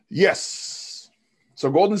 Yes.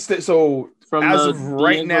 So Golden State. So from as of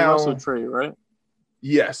right now, Russell trade, right?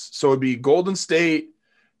 Yes. So it'd be Golden State,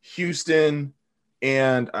 Houston,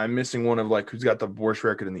 and I'm missing one of who's got the worst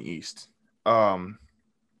record in the East.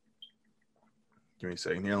 Give me a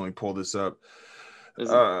second here. Let me pull this up. Is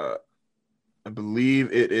it- I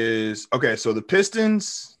believe it is. Okay, so the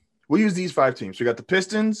Pistons, we'll use these 5 teams. We got the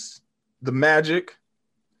Pistons, the Magic.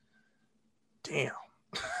 Damn.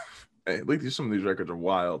 Hey, look, some of these records are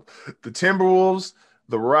wild. The Timberwolves,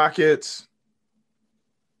 the Rockets.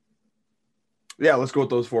 Yeah, let's go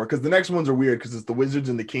with those 4 because the next ones are weird because it's the Wizards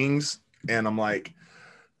and the Kings, and I'm like,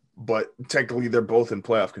 but technically they're both in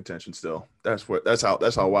playoff contention still. That's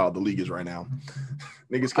how wild the league is right now.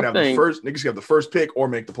 Niggas can have the first pick or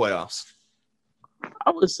make the playoffs.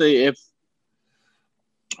 I would say if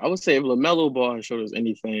LaMelo Ball has showed us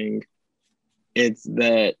anything, it's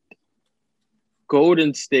that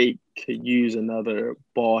Golden State could use another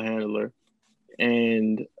ball handler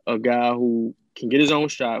and a guy who can get his own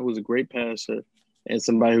shot, who's a great passer, and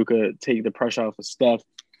somebody who could take the pressure off of Steph.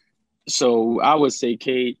 So I would say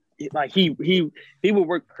Cade, like he would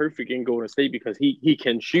work perfect in Golden State because he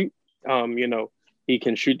can shoot. He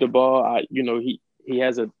can shoot the ball. He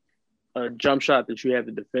has a jump shot that you have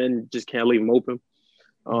to defend. Just can't leave him open.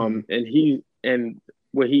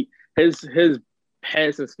 His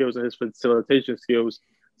passing skills and his facilitation skills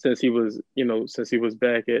since he was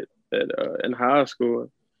back in high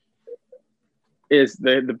school is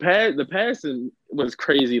the passing was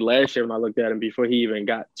crazy last year when I looked at him before he even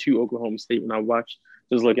got to Oklahoma State. When I watched,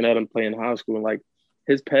 just looking at him play in high school, and like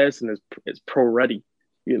his passing is pro ready,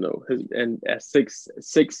 and at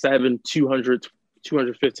 6'7",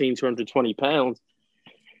 215, 220 pounds.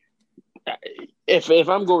 If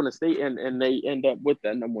I'm going to State and they end up with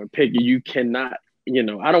that number 1 pick, you cannot,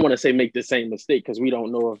 I don't want to say make the same mistake because we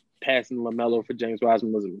don't know if passing LaMelo for James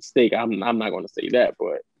Wiseman was a mistake. I'm not going to say that,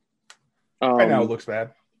 but right now it looks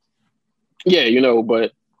bad. Yeah,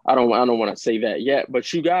 but I don't want to say that yet.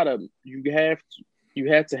 But you have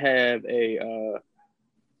to have a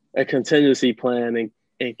contingency plan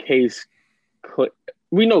in case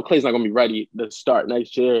we know Clay's not going to be ready to start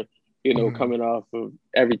next year. Coming off of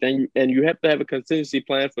everything, and you have to have a contingency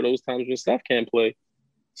plan for those times when Steph can't play.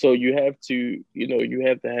 So you have to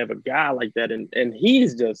have a guy like that, and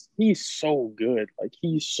he's so good. Like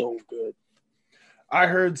he's so good. I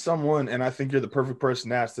heard someone, and I think you're the perfect person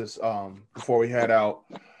to ask this. Before we head out,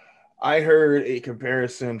 I heard a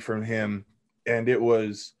comparison from him, and it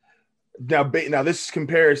was now this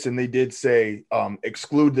comparison. They did say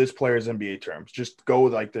exclude this player's NBA terms. Just go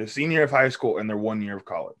with like their senior year of high school and their 1 year of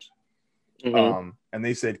college. And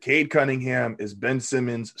they said Cade Cunningham is Ben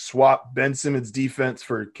Simmons. Swap Ben Simmons defense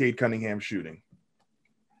for Cade Cunningham shooting.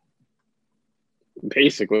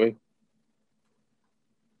 Basically.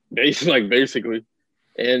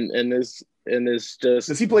 And it's just,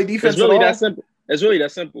 does he play defense? It's really at all? that simple. It's really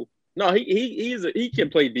that simple. No, he can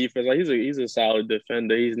play defense. Like he's a solid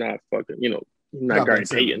defender. He's not fucking, he's not Gary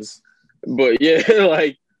Payton. But yeah,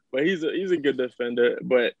 but he's a good defender.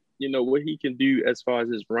 But what he can do as far as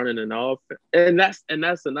his running and offense, and that's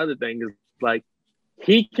another thing is like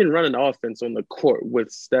he can run an offense on the court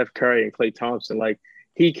with Steph Curry and Klay Thompson. Like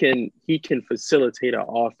he can facilitate an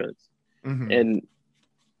offense, and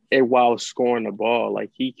while scoring the ball,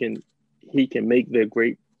 like he can make the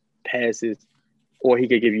great passes, or he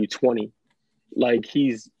could give you 20. Like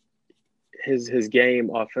his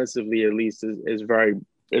game offensively at least is very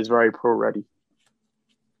pro ready.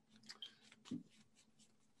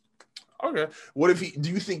 Okay. What if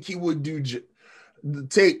do you think he would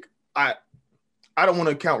I don't want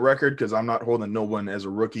to count record because I'm not holding no one as a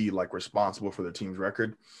rookie like responsible for the team's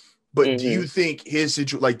record. But do you think do you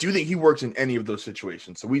think he works in any of those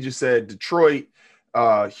situations? So we just said Detroit,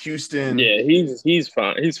 Houston. Yeah, he's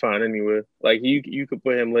fine. He's fine anywhere. Like you could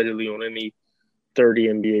put him literally on any 30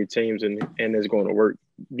 NBA teams and it's going to work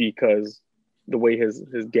because the way his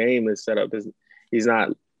game is set up is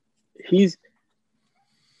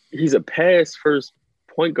he's a pass first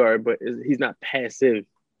point guard, but he's not passive.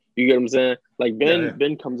 You get what I'm saying? Like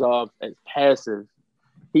Ben comes off as passive.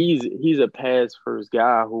 He's a pass first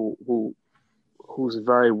guy who's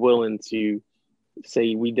very willing to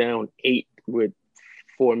say we down 8 with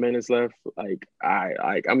 4 minutes left. Like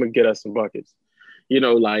I'm gonna get us some buckets. We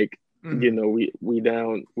down.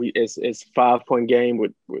 It's 5-point game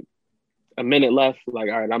with a minute left. Like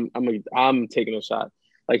all right, I'm taking a shot.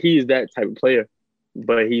 Like he's that type of player,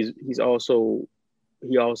 but he also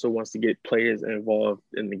wants to get players involved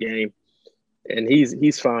in the game, and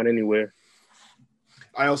he's fine anywhere.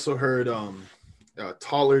 I also heard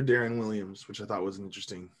taller Darren Williams, which I thought was an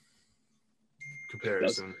interesting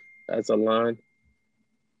comparison. That's a line.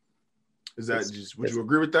 Is that would you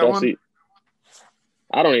agree with that one?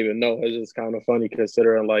 I don't even know. It's just kind of funny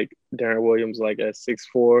considering like Darren Williams, like at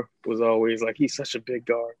 6'4", was always like he's such a big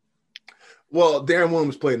guard. Well, Darren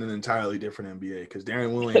Williams played in an entirely different NBA because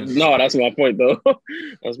Darren Williams. No, that's my point though.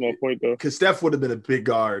 That's my point though. Because Steph would have been a big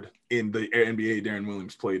guard in the NBA Darren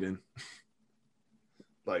Williams played in.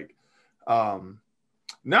 Like, now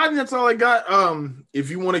I think that's all I got. If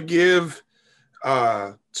you want to give,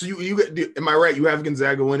 so am I right? You have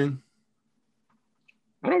Gonzaga winning?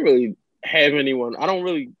 I don't really have anyone. I don't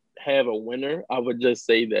really have a winner. I would just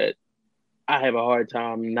say that I have a hard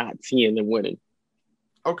time not seeing them winning.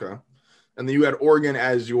 Okay. And then you had Oregon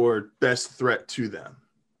as your best threat to them.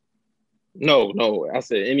 No. I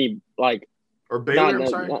said any like or Baylor. I'm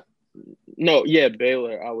sorry. No, yeah,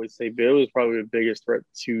 Baylor. I would say Baylor is probably the biggest threat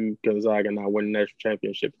to Gonzaga not winning the national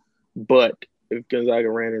championship. But if Gonzaga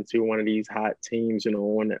ran into one of these hot teams,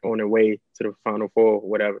 on their way to the Final Four, or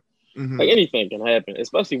whatever, like anything can happen.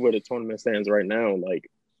 Especially where the tournament stands right now.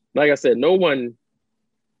 Like I said, no one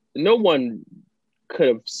could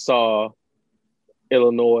have saw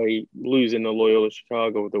Illinois losing to Loyola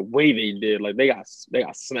Chicago the way they did. Like they got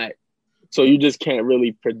smacked. So you just can't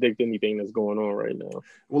really predict anything that's going on right now.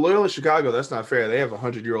 Well, Loyola Chicago, that's not fair. They have a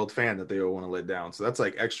 100-year-old fan that they don't want to let down. So that's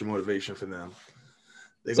like extra motivation for them.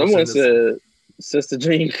 Someone said Sister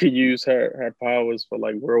Jean could use her powers for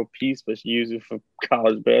like world peace, but she used it for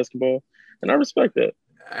college basketball. And I respect that.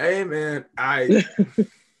 Hey man, I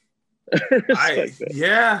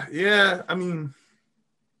yeah. I mean,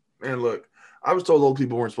 man, look, I was told old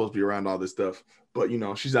people weren't supposed to be around all this stuff, but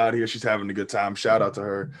she's out here, she's having a good time. Shout out to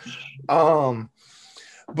her.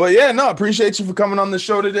 But yeah, no, appreciate you for coming on the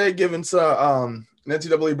show today, giving us an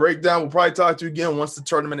NCAA breakdown. We'll probably talk to you again once the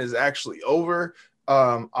tournament is actually over.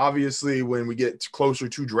 Obviously, when we get closer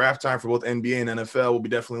to draft time for both NBA and NFL, we'll be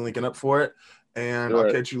definitely linking up for it. And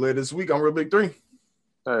I'll catch you later this week on Real Big 3.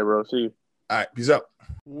 All right, bro. See you. All right, peace out.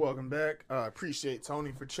 Welcome back. Appreciate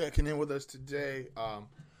Tony for checking in with us today.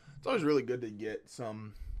 It's always really good to get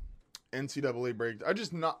some NCAA breakdown.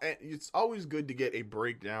 It's always good to get a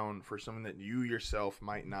breakdown for something that you yourself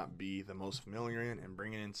might not be the most familiar in, and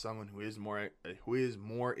bringing in someone who is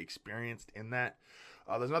more experienced in that.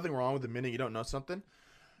 There's nothing wrong with the minute you don't know something.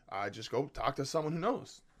 Just go talk to someone who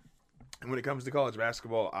knows. And when it comes to college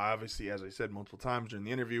basketball, obviously, as I said multiple times during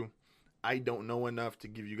the interview, I don't know enough to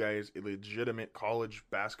give you guys a legitimate college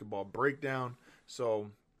basketball breakdown.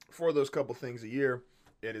 So for those couple things a year,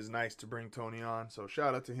 it is nice to bring Tony on. So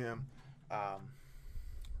shout out to him.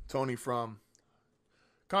 Tony, from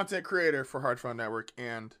content creator for Hard Front Network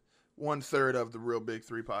and 1/3 of the Real Big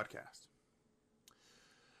 3 podcast.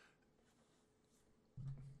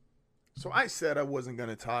 So I said I wasn't going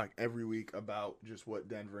to talk every week about just what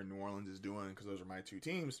Denver and New Orleans is doing because those are my two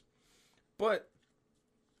teams. But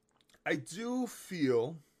I do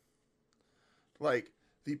feel like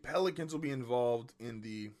the Pelicans will be involved in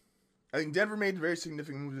I think Denver made very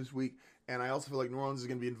significant moves this week, and I also feel like New Orleans is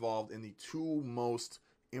going to be involved in the two most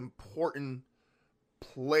important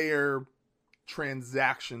player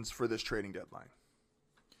transactions for this trading deadline.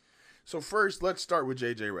 So first, let's start with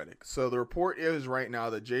J.J. Redick. So the report is right now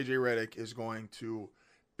that J.J. Redick is going to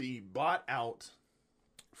be bought out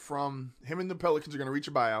from him, and the Pelicans are going to reach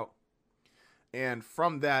a buyout. And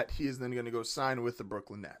from that, he is then going to go sign with the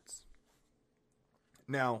Brooklyn Nets.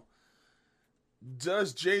 Now,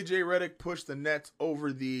 does J.J. Redick push the Nets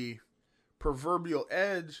over the proverbial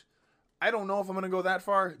edge? I don't know if I'm going to go that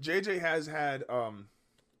far. J.J. has had,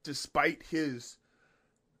 despite his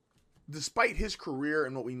career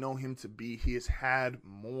and what we know him to be, he has had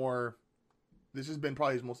more. This has been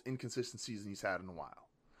probably his most inconsistent season he's had in a while.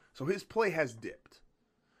 So his play has dipped.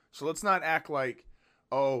 So let's not act like,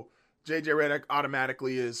 oh, J.J. Redick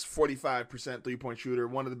automatically is 45% three-point shooter,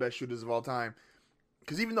 one of the best shooters of all time.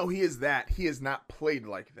 Because even though he is that, he has not played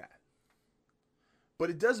like that. But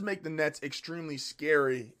it does make the Nets extremely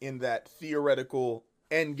scary in that theoretical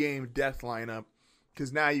endgame death lineup.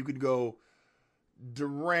 Because now you could go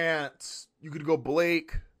Durant, you could go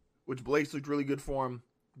Blake, which Blake's looked really good for him.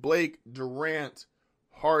 Blake, Durant,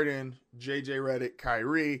 Harden, J.J. Redick,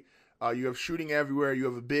 Kyrie. You have shooting everywhere. You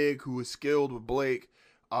have a big who is skilled with Blake.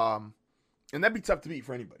 And that'd be tough to beat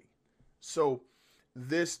for anybody. So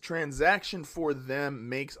this transaction for them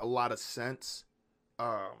makes a lot of sense.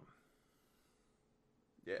 Yeah.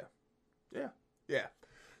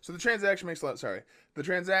 So the transaction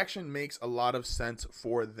makes a lot of sense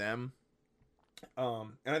for them.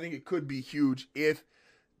 And I think it could be huge if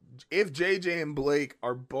JJ and Blake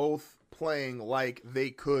are both playing like they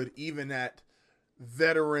could, even at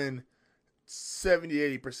veteran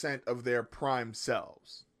 70-80% of their prime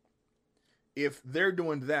selves. If they're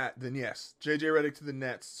doing that, then yes, JJ Redick to the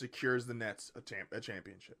Nets secures the Nets a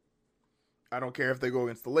championship. I don't care if they go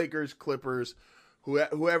against the Lakers, Clippers,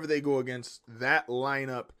 whoever they go against. That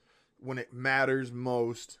lineup when it matters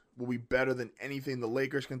most, will be better than anything the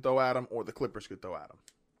Lakers can throw at him or the Clippers could throw at him.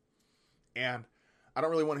 And I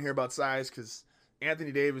don't really want to hear about size because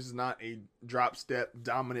Anthony Davis is not a drop step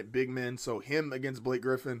dominant big man. So him against Blake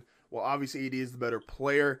Griffin, well, obviously AD is the better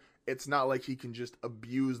player. It's not like he can just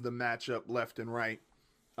abuse the matchup left and right.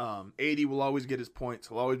 AD will always get his points.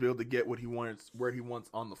 He'll always be able to get what he wants, where he wants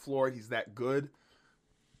on the floor. He's that good.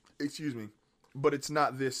 Excuse me. But it's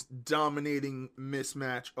not this dominating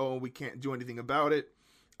mismatch. Oh, we can't do anything about it.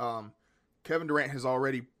 Kevin Durant has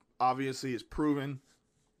already, obviously, is proven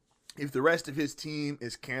if the rest of his team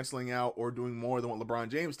is canceling out or doing more than what LeBron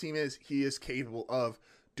James' team is, he is capable of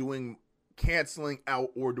canceling out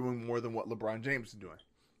or doing more than what LeBron James is doing.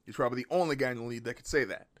 He's probably the only guy in the league that could say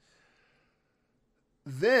that.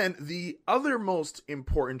 Then the other most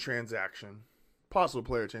important transaction, possible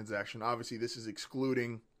player transaction, obviously this is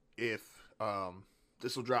excluding if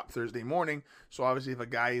this will drop Thursday morning. So obviously if a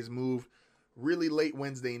guy is moved really late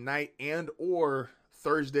Wednesday night and or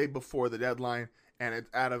Thursday before the deadline and it's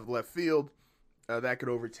out of left field, that could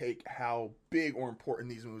overtake how big or important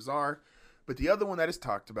these moves are. But the other one that is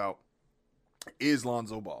talked about is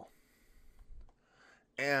Lonzo Ball.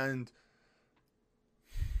 And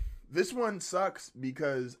this one sucks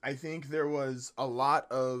because I think there's a lot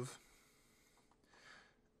of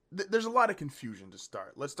confusion to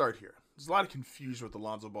start. Let's start here. There's a lot of confusion with the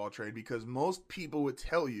Lonzo Ball trade because most people would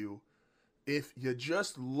tell you if you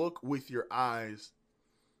just look with your eyes,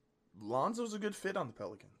 Lonzo's a good fit on the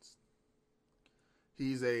Pelicans.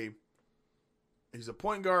 He's a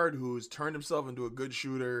point guard who's turned himself into a good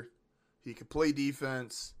shooter. He can play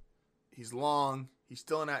defense. He's long. He's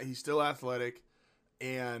still athletic,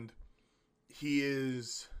 and he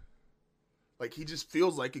just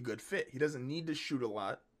feels like a good fit. He doesn't need to shoot a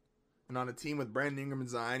lot. And on a team with Brandon Ingram and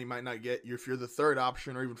Zion, you might not get, if you're the third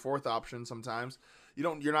option or even fourth option sometimes,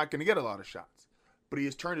 you're not going to get a lot of shots. But he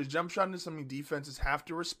has turned his jump shot into something defenses have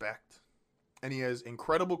to respect. And he has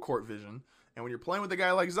incredible court vision. And when you're playing with a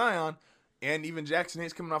guy like Zion and even Jackson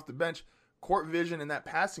Hayes coming off the bench, court vision and that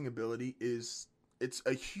passing ability it's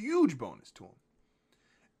a huge bonus to him.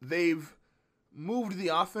 They've moved the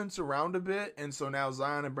offense around a bit, and so now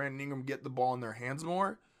Zion and Brandon Ingram get the ball in their hands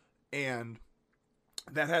more, and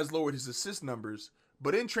that has lowered his assist numbers.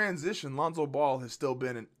 But in transition, Lonzo Ball has still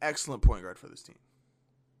been an excellent point guard for this team.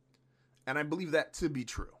 And I believe that to be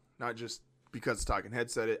true, not just because Talking Head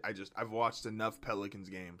said it. I've watched enough Pelicans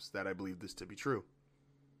games that I believe this to be true.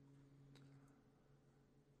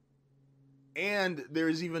 And there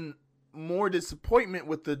is even more disappointment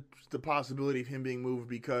with the possibility of him being moved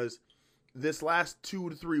because this last 2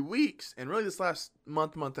 to 3 weeks, and really this last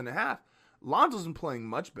month and a half, Lonzo's been playing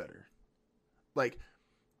much better. Like,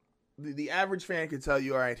 the average fan could tell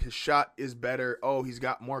you, all right, his shot is better. Oh, he's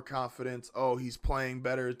got more confidence. Oh, he's playing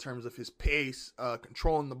better in terms of his pace,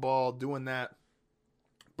 controlling the ball, doing that.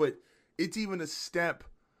 But it's even a step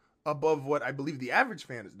above what I believe the average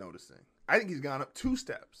fan is noticing. I think he's gone up 2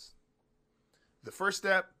 steps. The first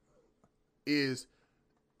step is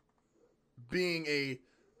being a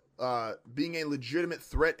legitimate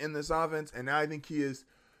threat in this offense, and now I think he has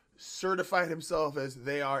certified himself as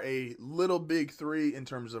they are a little big 3 in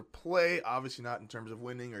terms of play, obviously not in terms of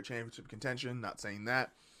winning or championship contention, not saying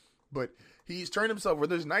that, but he's turned himself where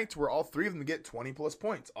there's nights where all 3 of them get 20 plus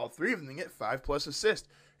points, all 3 of them get 5 plus assists,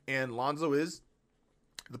 and Lonzo is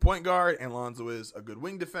the point guard, and Lonzo is a good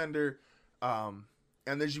wing defender, and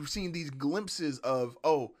as you've seen these glimpses of,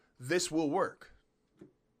 oh, this will work.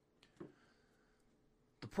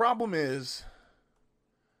 The problem is,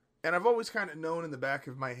 and I've always kind of known in the back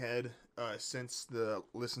of my head since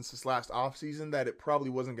this last offseason that it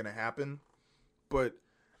probably wasn't going to happen. But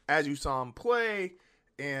as you saw him play,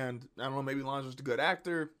 and I don't know, maybe Lonzo's a good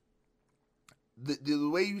actor, the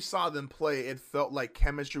way you saw them play, it felt like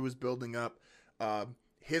chemistry was building up.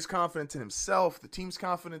 His confidence in himself, the team's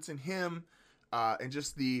confidence in him, and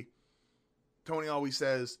just Tony always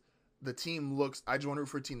says, the team looks, I just want to root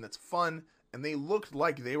for a team that's fun. And they looked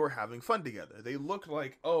like they were having fun together. They looked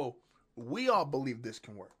like, oh, we all believe this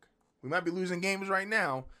can work. We might be losing games right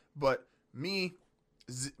now, but me,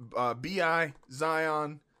 B.I.,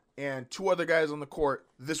 Zion, and 2 other guys on the court,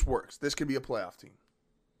 this works. This could be a playoff team.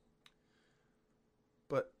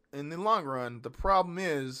 But in the long run, the problem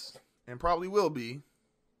is, and probably will be,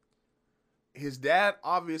 his dad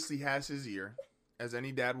obviously has his ear, as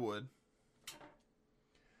any dad would.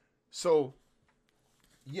 So,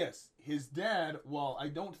 yes, his dad, while I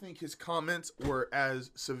don't think his comments were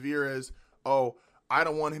as severe as, oh, I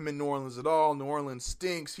don't want him in New Orleans at all, New Orleans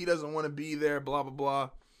stinks, he doesn't want to be there, blah, blah, blah.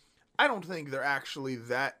 I don't think they're actually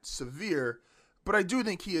that severe, But I do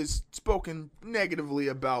think he has spoken negatively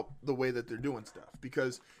about the way that they're doing stuff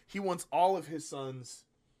because he wants all of his sons.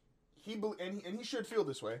 And he should feel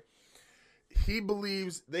this way. He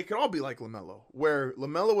believes they could all be like LaMelo, where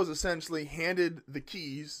LaMelo was essentially handed the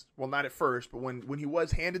keys. Well, not at first, but when he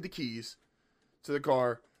was handed the keys to the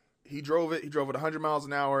car, he drove it. He drove it 100 miles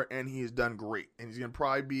an hour, and he has done great. And he's going to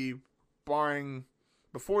probably be, barring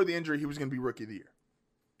before the injury, he was going to be Rookie of the Year.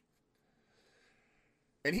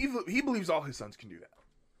 And he believes all his sons can do that.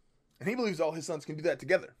 And he believes all his sons can do that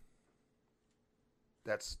together.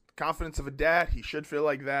 That's confidence of a dad. He should feel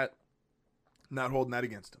like that. Not holding that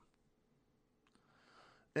against him.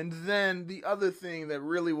 And then the other thing that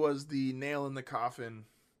really was the nail in the coffin,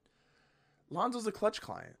 Lonzo's a clutch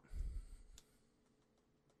client.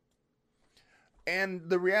 And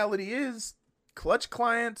the reality is, clutch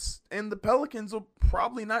clients and the Pelicans will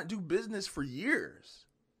probably not do business for years.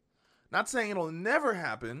 Not saying it'll never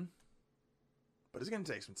happen, but it's going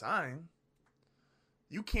to take some time.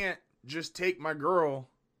 You can't just take my girl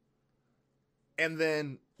and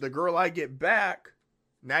then the girl I get back,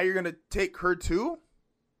 now you're going to take her too?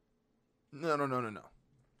 No.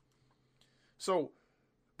 So,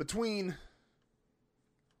 between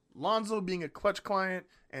Lonzo being a clutch client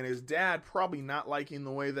and his dad probably not liking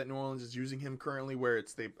the way that New Orleans is using him currently, where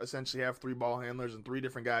they essentially have 3 ball handlers and 3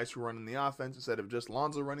 different guys who run in the offense instead of just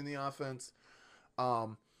Lonzo running the offense.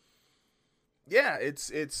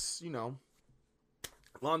 It's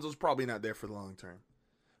Lonzo's probably not there for the long term.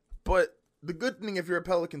 But the good thing if you're a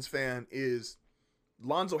Pelicans fan is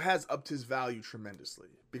Lonzo has upped his value tremendously.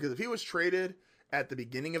 Because if he was traded at the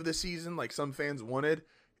beginning of the season, like some fans wanted,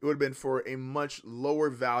 it would have been for a much lower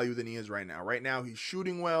value than he is right now. Right now, he's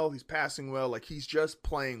shooting well, he's passing well, like he's just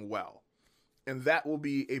playing well. And that will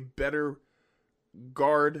be a better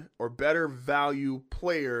guard or better value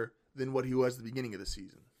player than what he was at the beginning of the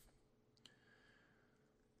season.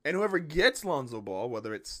 And whoever gets Lonzo Ball,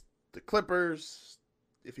 whether it's the Clippers,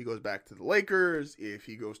 if he goes back to the Lakers, if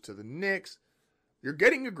he goes to the Knicks, you're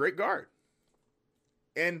getting a great guard.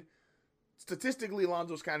 And statistically,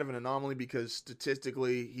 Lonzo's kind of an anomaly because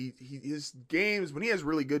statistically, his games, when he has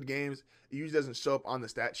really good games, he usually doesn't show up on the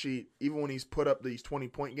stat sheet. Even when he's put up these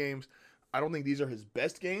 20-point games, I don't think these are his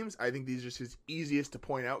best games. I think these are just his easiest to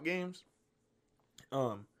point out games.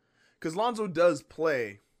 Because Lonzo does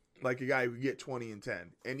play like a guy who get 20 and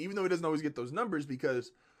 10. And even though he doesn't always get those numbers,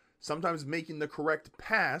 because sometimes making the correct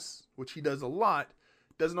pass, which he does a lot,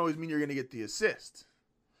 doesn't always mean you're going to get the assist.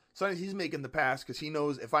 Sometimes he's making the pass because he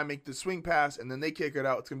knows if I make the swing pass and then they kick it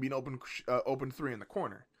out, it's going to be an open 3 in the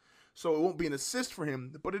corner. So it won't be an assist for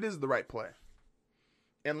him, but it is the right play.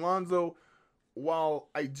 And Lonzo, while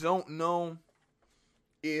I don't know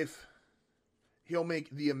if he'll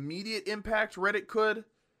make the immediate impact Redick could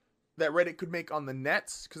make on the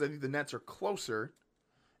Nets, because I think the Nets are closer.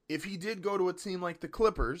 If he did go to a team like the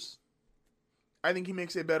Clippers, I think he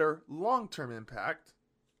makes a better long-term impact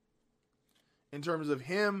in terms of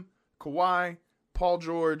him, Kawhi, Paul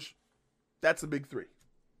George. That's the big 3.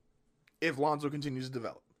 If Lonzo continues to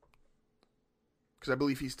develop. Because I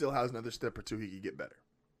believe he still has another step or 2 he could get better.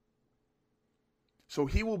 So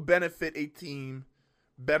he will benefit a team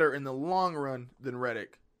better in the long run than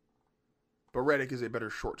Redick. But Redick is a better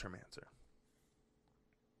short-term answer.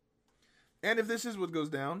 And if this is what goes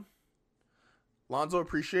down, Lonzo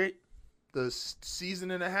appreciate the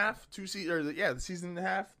season and a half, the season and a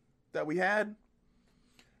half that we had.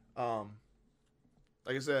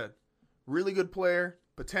 Like I said, really good player,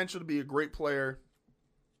 potential to be a great player.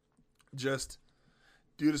 Just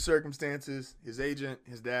due to circumstances, his agent,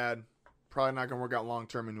 his dad, probably not going to work out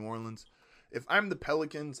long-term in New Orleans. If I'm the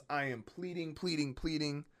Pelicans, I am pleading.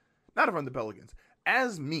 Not if I'm the Pelicans.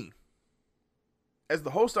 As me, as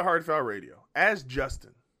the host of Hard Foul Radio, as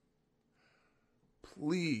Justin,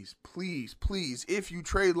 please, if you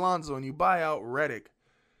trade Lonzo and you buy out Redick,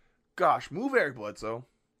 gosh, move Eric Bledsoe.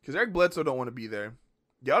 Because Eric Bledsoe don't want to be there.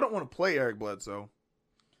 Y'all don't want to play Eric Bledsoe.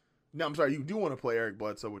 No, I'm sorry, you do want to play Eric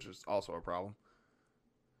Bledsoe, which is also a problem.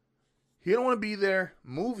 He don't want to be there.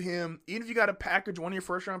 Move him. Even if you got to package one of your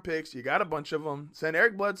first-round picks, you got a bunch of them. Send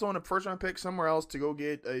Eric Bledsoe and a first-round pick somewhere else to go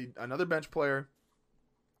get another bench player.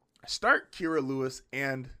 Start Kira Lewis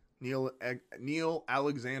and Neil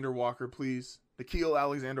Alexander Walker, please. Nickeil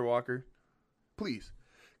Alexander Walker, please.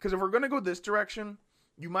 Because if we're going to go this direction,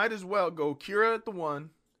 you might as well go Kira at the 1,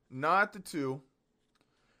 not at the 2,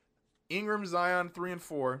 Ingram, Zion 3 and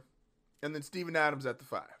 4, and then Steven Adams at the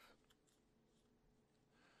 5.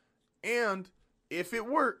 And if it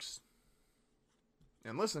works,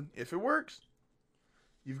 and listen, if it works,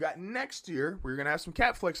 you've got next year where you're going to have some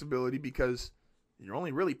cap flexibility because you're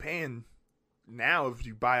only really paying now if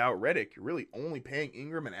you buy out Redick, you're really only paying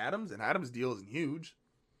Ingram and Adams' deal isn't huge.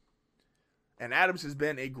 And Adams has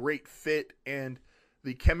been a great fit, and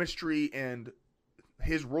the chemistry and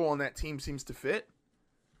his role on that team seems to fit.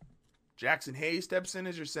 Jackson Hayes steps in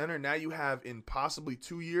as your center. Now you have, in possibly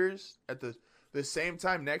 2 years, at the same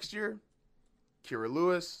time next year, Kira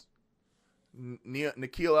Lewis,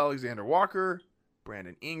 Nickeil Alexander-Walker,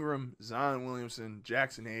 Brandon Ingram, Zion Williamson,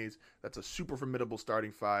 Jackson Hayes. That's a super formidable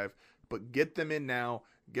starting five. But get them in now.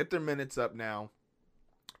 Get their minutes up now.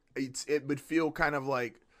 It would feel kind of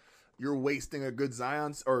like you're wasting a good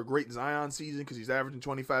Zion or a great Zion season because he's averaging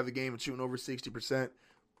 25 a game and shooting over 60%.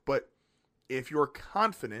 But if you're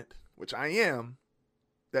confident, which I am,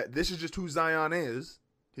 that this is just who Zion is,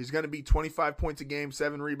 he's going to be 25 points a game,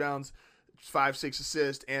 7 rebounds, 5-6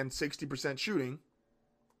 assists, and 60% shooting.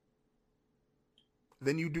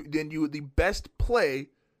 Then the best play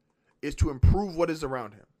is to improve what is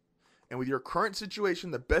around him. And with your current situation,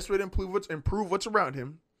 the best way to improve what's around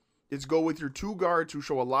him is go with your 2 guards who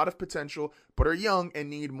show a lot of potential but are young and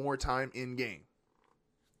need more time in game.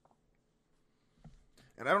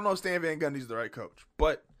 And I don't know if Stan Van Gundy's the right coach,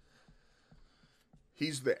 but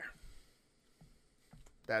he's there.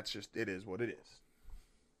 That's just, it is what it is.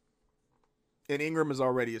 And Ingram is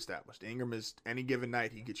already established. Ingram is, any given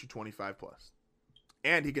night, he gets you 25 plus.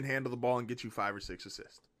 And he can handle the ball and get you 5 or 6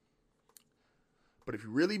 assists. But if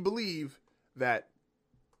you really believe that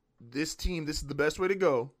this team, this is the best way to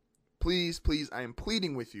go, please, I am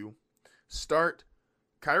pleading with you, start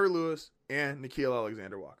Kira Lewis and Nickeil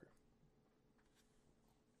Alexander-Walker.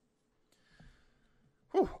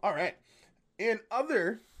 Whew, all right. In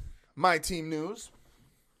other my team news,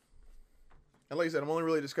 and like I said, I'm only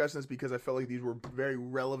really discussing this because I felt like these were very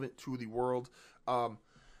relevant to the world. I'm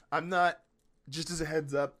not, just as a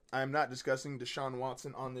heads up, I'm not discussing Deshaun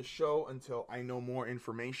Watson on this show until I know more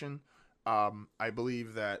information. I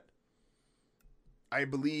believe that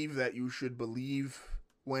you should believe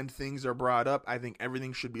when things are brought up. I think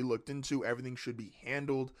everything should be looked into, everything should be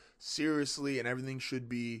handled seriously, and everything should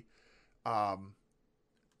be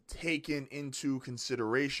taken into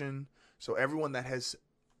consideration. So everyone that has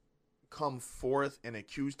come forth and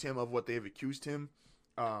accused him of what they've accused him,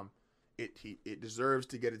 it deserves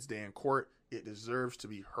to get its day in court. It deserves to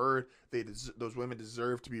be heard. Those women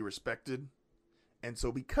deserve to be respected. And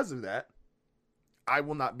so because of that, I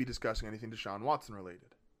will not be discussing anything Deshaun Watson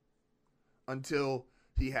related until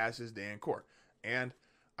he has his day in court. And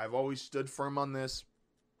I've always stood firm on this.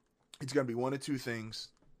 It's going to be one of 2 things.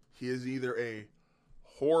 He is either a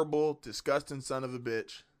horrible, disgusting son of a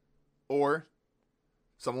bitch, or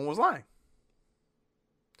someone was lying.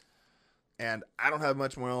 And I don't have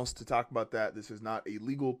much more else to talk about that. This is not a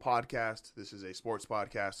legal podcast. This is a sports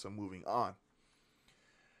podcast, so moving on.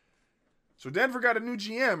 So Denver got a new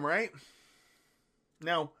GM, right?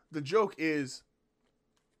 Now, the joke is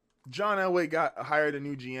John Elway hired a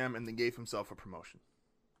new GM and then gave himself a promotion.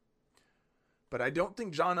 But I don't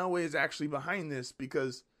think John Elway is actually behind this,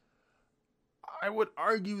 because I would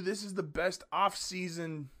argue this is the best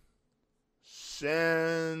offseason since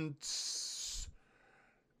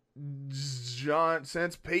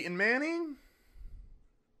Peyton Manning.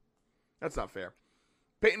 That's not fair.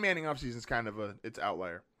 Peyton Manning offseason is kind of it's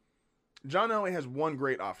outlier. John Elway has one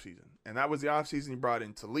great offseason, and that was the offseason he brought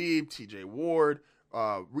in Talib, TJ Ward,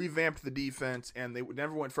 revamped the defense, and they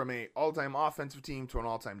never went from an all-time offensive team to an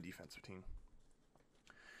all-time defensive team.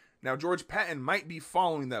 Now, George Patton might be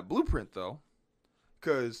following that blueprint, though,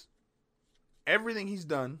 because everything he's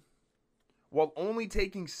done, while only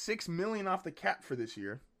taking $6 million off the cap for this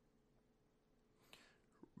year,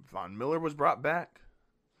 Von Miller was brought back,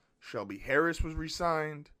 Shelby Harris was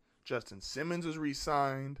re-signed, Justin Simmons was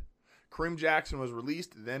re-signed, Kareem Jackson was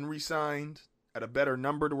released, then re-signed at a better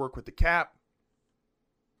number to work with the cap.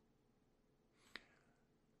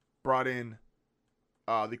 Brought in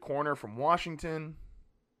the corner from Washington.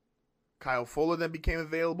 Kyle Fuller then became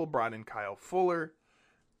available, brought in Kyle Fuller.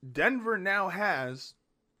 Denver now has,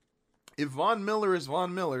 if Von Miller is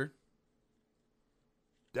Von Miller,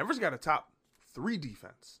 Denver's got a top 3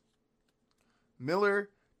 defense. Miller,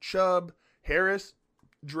 Chubb, Harris,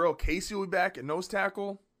 Jarrell Casey will be back at nose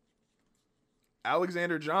tackle.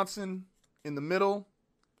 Alexander Johnson in the middle.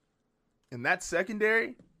 In that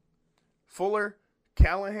secondary, Fuller,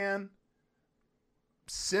 Callahan,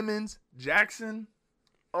 Simmons, Jackson.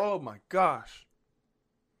 Oh my gosh.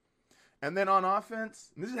 And then on offense,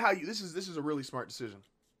 this is a really smart decision.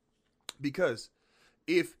 Because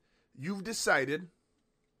if you've decided,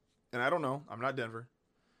 and I don't know, I'm not Denver.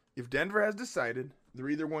 If Denver has decided they're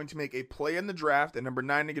either going to make a play in the draft at number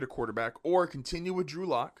 9 to get a quarterback or continue with Drew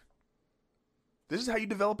Lock, this is how you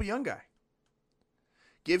develop a young guy.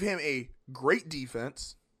 Give him a great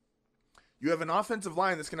defense. You have an offensive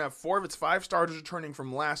line that's going to have 4 of its 5 starters returning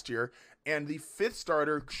from last year, and the 5th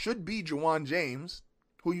starter should be Juwan James,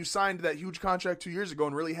 who you signed that huge contract 2 years ago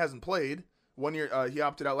and really hasn't played. 1 year, he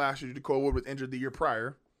opted out last year due to Cole Woodward injured the year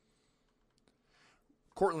prior.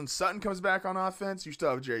 Cortland Sutton comes back on offense. You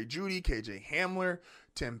still have Jerry Jeudy, KJ Hamler,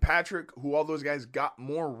 Tim Patrick, who all those guys got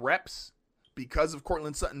more reps because of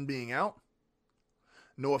Cortland Sutton being out.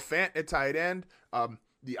 Noah Fant at tight end.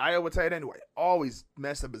 The Iowa tight end, who I always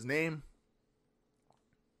mess up his name.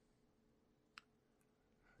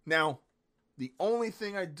 Now, the only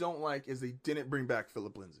thing I don't like is they didn't bring back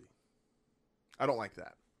Philip Lindsay. I don't like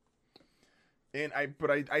that.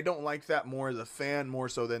 But I don't like that more as a fan, more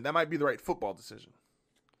so than that might be the right football decision.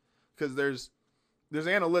 Because there's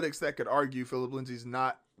analytics that could argue Philip Lindsay's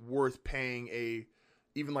not worth paying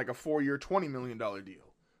even like a 4-year, $20 million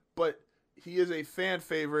deal. But he is a fan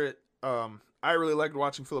favorite. I really liked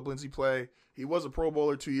watching Philip Lindsay play. He was a Pro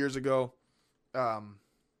Bowler 2 years ago.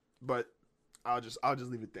 But I'll just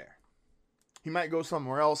leave it there. He might go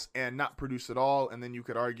somewhere else and not produce at all, and then you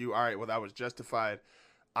could argue, all right, well, that was justified.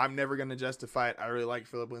 I'm never going to justify it. I really like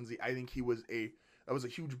Philip Lindsay. I think that was a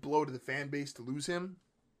huge blow to the fan base to lose him.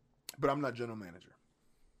 But I'm not general manager.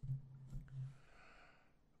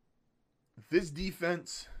 This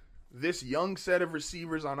defense, this young set of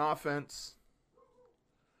receivers on offense,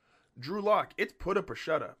 Drew Lock, it's put up or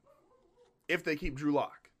shut up if they keep Drew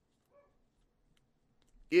Lock.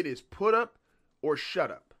 It is put up or shut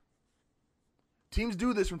up. Teams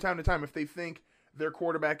do this from time to time if they think their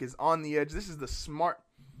quarterback is on the edge. This is the smart,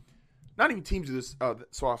 not even teams do this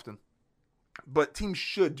so often, but teams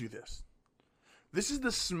should do this. This is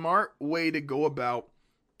the smart way to go about,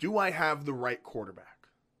 do I have the right quarterback?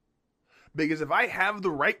 Because if I have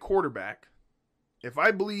the right quarterback, if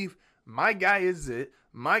I believe my guy is it,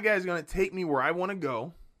 my guy is going to take me where I want to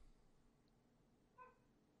go,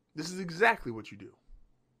 this is exactly what you do.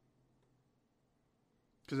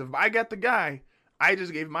 Because if I got the guy, I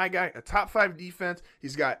just gave my guy a top 5 defense.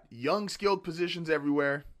 He's got young, skilled positions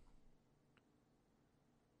everywhere.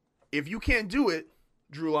 If you can't do it,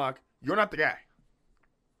 Drew Lock, you're not the guy.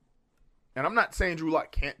 And I'm not saying Drew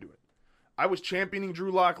Lock can't do it. I was championing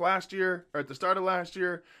Drew Lock last year, or at the start of last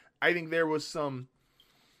year. I think there was some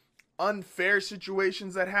unfair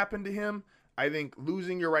situations that happened to him. I think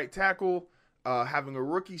losing your right tackle, having a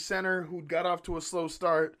rookie center who got off to a slow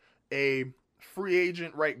start, a free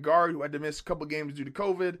agent right guard who had to miss a couple games due to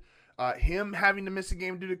COVID, him having to miss a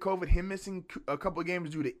game due to COVID, him missing a couple of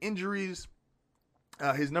games due to injuries,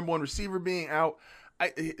 his number one receiver being out,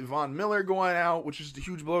 Von Miller going out, which is a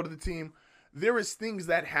huge blow to the team. There is things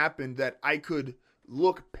that happened that I could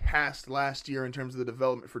look past last year in terms of the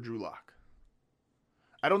development for Drew Lock.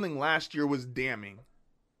 I don't think last year was damning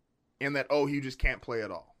and that, he just can't play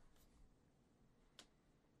at all.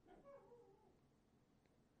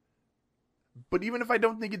 But even if I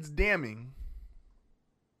don't think it's damning,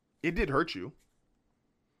 it did hurt you.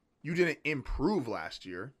 You didn't improve last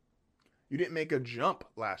year. You didn't make a jump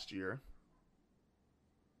last year.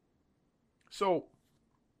 So,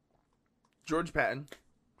 George Patton,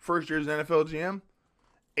 first year as an NFL GM,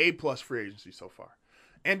 A+ free agency so far.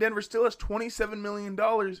 And Denver still has $27 million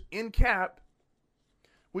in cap,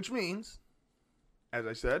 which means, as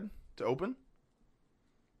I said, to open,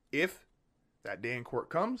 if that day in court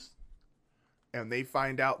comes and they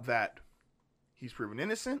find out that he's proven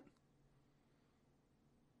innocent,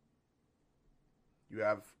 you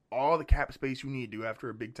have all the cap space you need to after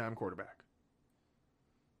a big-time quarterback.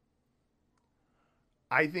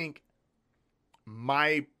 I think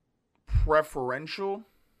my preferential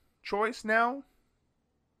choice now,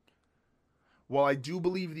 while I do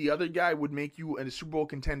believe the other guy would make you a Super Bowl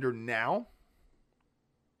contender now,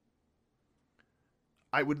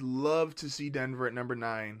 I would love to see Denver at number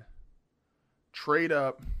 9 trade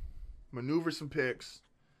up, maneuver some picks,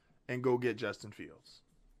 and go get Justin Fields.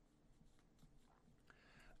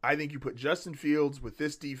 I think you put Justin Fields with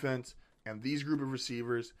this defense and these group of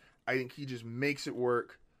receivers, I think he just makes it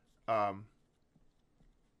work.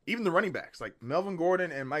 Even the running backs, like Melvin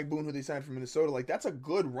Gordon and Mike Boone, who they signed from Minnesota, like that's a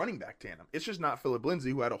good running back tandem. It's just not Philip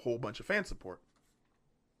Lindsay, who had a whole bunch of fan support.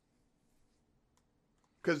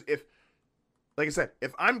 Because like I said,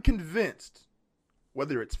 if I'm convinced,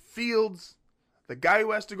 whether it's Fields, the guy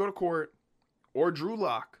who has to go to court, or Drew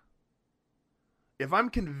Lock, if I'm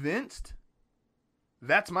convinced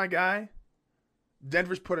that's my guy,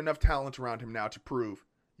 Denver's put enough talent around him now to prove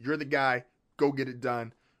you're the guy, go get it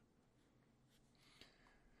done.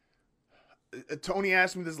 Tony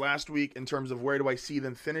asked me this last week in terms of where do I see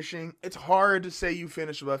them finishing. It's hard to say you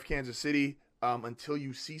finish above Kansas City. until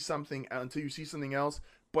you see something else.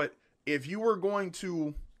 But if you were going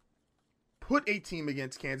to put a team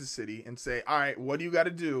against Kansas City and say, all right, what do you got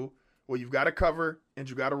to do? Well, you've got to cover and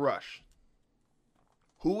you got to rush.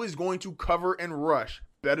 Who is going to cover and rush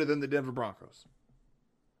better than the Denver Broncos?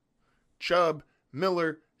 Chubb,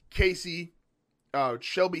 Miller, Casey,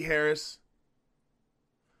 Shelby Harris,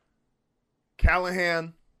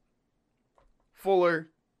 Callahan, Fuller,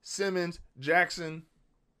 Simmons, Jackson,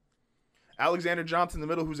 Alexander Johnson in the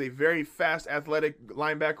middle, who's a very fast, athletic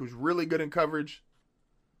linebacker who's really good in coverage.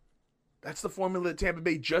 That's the formula that Tampa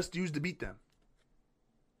Bay just used to beat them.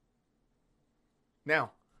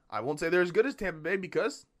 Now, I won't say they're as good as Tampa Bay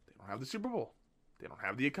because they don't have the Super Bowl. They don't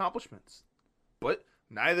have the accomplishments. But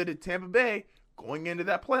neither did Tampa Bay going into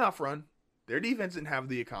that playoff run. Their defense didn't have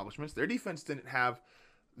the accomplishments. Their defense didn't have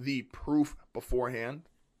the proof beforehand.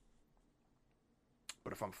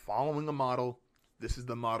 But if I'm following a model, this is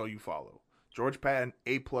the model you follow. George Patton,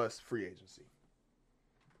 A+ free agency.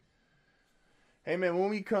 Hey man, when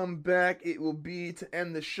we come back, it will be to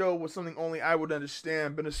end the show with something only I would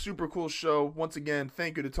understand. Been a super cool show. Once again,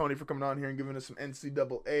 thank you to Tony for coming on here and giving us some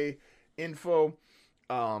NCAA info.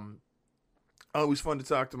 Always fun to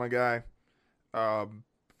talk to my guy. And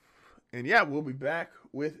yeah, we'll be back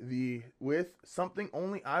with something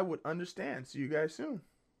only I would understand. See you guys soon.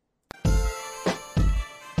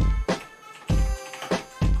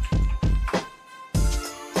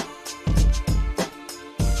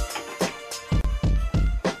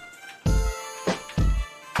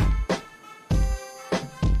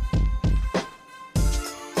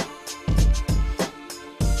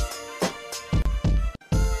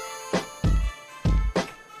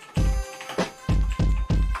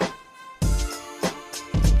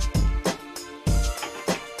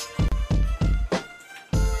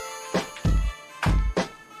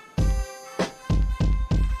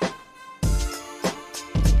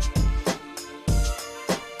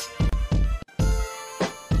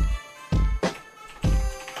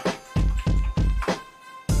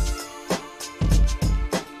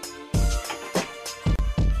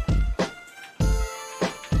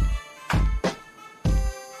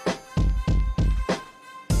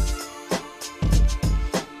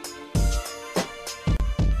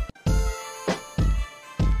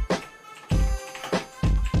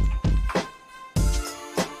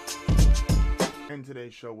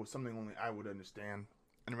 Today's show was something only I would understand.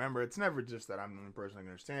 And remember, it's never just that I'm the only person that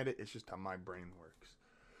can understand it. It's just how my brain works.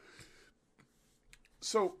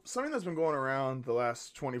 So, something that's been going around the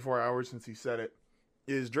last 24 hours since he said it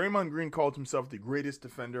is Draymond Green called himself the greatest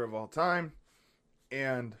defender of all time.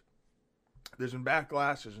 And there's been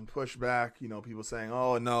backlash, there's been pushback. You know, people saying,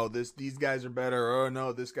 oh, no, these guys are better. Or, oh,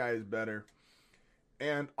 no, this guy is better.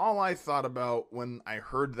 And all I thought about when I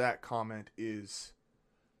heard that comment is,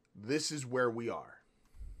 this is where we are.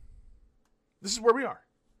 This is where we are.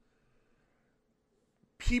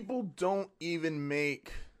 People don't even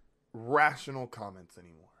make rational comments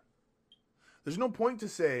anymore. There's no point to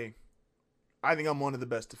say, I think I'm one of the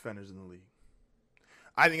best defenders in the league.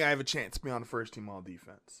 I think I have a chance to be on the first team all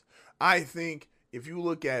defense. I think if you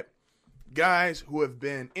look at guys who have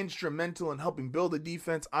been instrumental in helping build a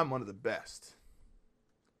defense, I'm one of the best.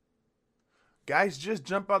 Guys just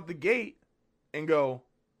jump out the gate and go,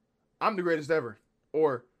 I'm the greatest ever.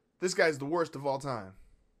 Or, this guy's the worst of all time.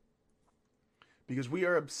 Because we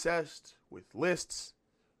are obsessed with lists,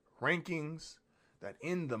 rankings, that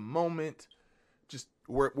in the moment, just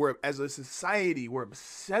we're as a society, we're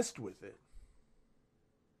obsessed with it.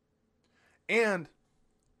 And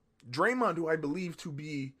Draymond, who I believe to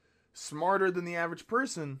be smarter than the average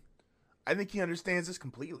person, I think he understands this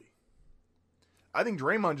completely. I think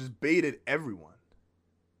Draymond just baited everyone.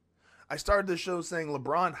 I started the show saying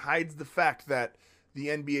LeBron hides the fact that the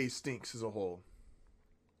NBA stinks as a whole.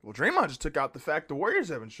 Well, Draymond just took out the fact the Warriors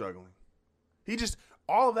have been struggling.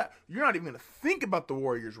 All of that, you're not even going to think about the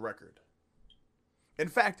Warriors record. In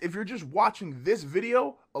fact, if you're just watching this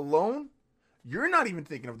video alone, you're not even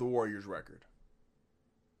thinking of the Warriors record.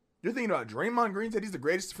 You're thinking about Draymond Green said he's the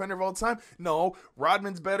greatest defender of all time. No,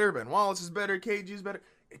 Rodman's better, Ben Wallace is better, KG's better.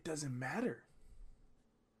 It doesn't matter.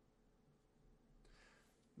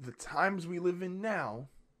 The times we live in now,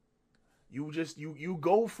 you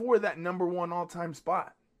go for that number one all-time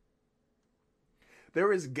spot.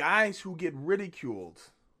 There is guys who get ridiculed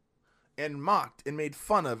and mocked and made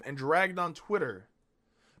fun of and dragged on Twitter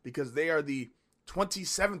because they are the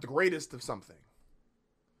 27th greatest of something.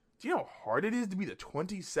 Do you know how hard it is to be the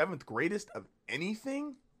 27th greatest of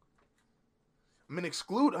anything? I mean,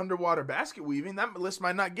 exclude underwater basket weaving. That list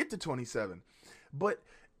might not get to 27. But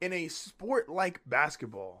in a sport like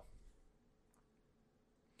basketball,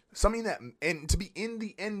 Something that, and to be in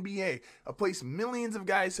the NBA, a place millions of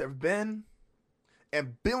guys have been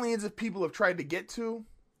and billions of people have tried to get to,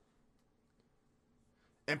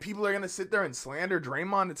 and people are going to sit there and slander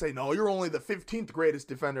Draymond and say, no, you're only the 15th greatest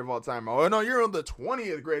defender of all time. Oh, no, you're the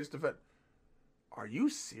 20th greatest defender. Are you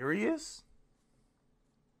serious?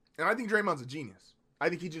 And I think Draymond's a genius. I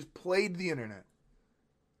think he just played the internet.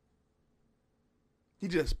 He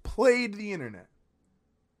just played the internet.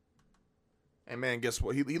 And man, guess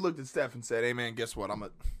what? He looked at Steph and said, hey man, guess what?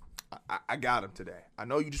 I got him today. I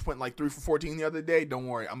know you just went like 3 for 14 the other day. Don't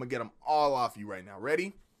worry. I'm going to get them all off you right now.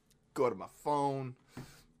 Ready? Go to my phone.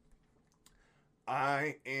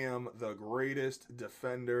 I am the greatest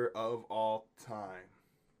defender of all time.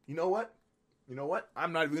 You know what?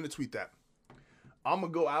 I'm not even going to tweet that. I'm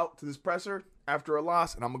going to go out to this presser after a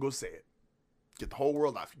loss, and I'm going to go say it. Get the whole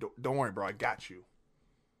world off you. Don't worry, bro. I got you.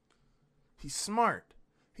 He's smart.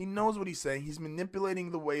 He knows what he's saying. He's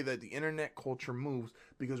manipulating the way that the internet culture moves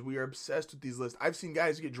because we are obsessed with these lists. I've seen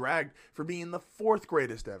guys get dragged for being the 4th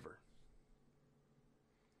greatest ever.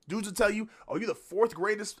 Dudes will tell you, oh, you're the 4th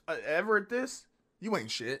greatest ever at this? You ain't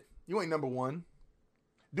shit. You ain't number 1.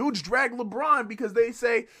 Dudes drag LeBron because they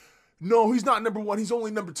say, no, he's not number 1. He's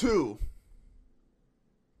only number 2.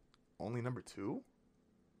 Only number 2?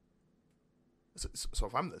 So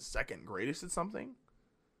if I'm the 2nd greatest at something,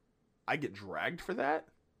 I get dragged for that?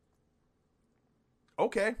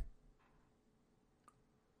 Okay.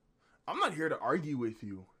 I'm not here to argue with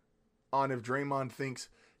you on if Draymond thinks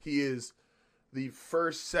he is the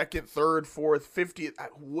 1st, 2nd, 3rd, 4th, 50th,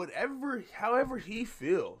 whatever, however he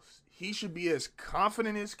feels. He should be as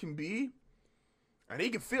confident as can be, and he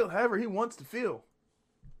can feel however he wants to feel.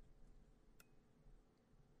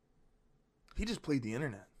 He just played the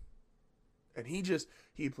internet. And he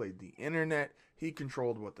played the internet. He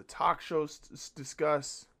controlled what the talk shows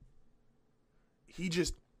discuss. He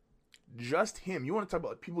just him. You want to talk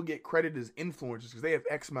about people get credited as influencers because they have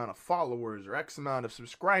X amount of followers or X amount of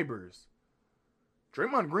subscribers.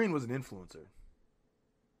 Draymond Green was an influencer.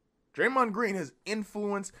 Draymond Green has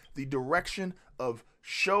influenced the direction of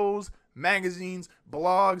shows, magazines,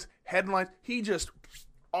 blogs, headlines.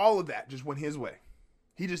 All of that just went his way.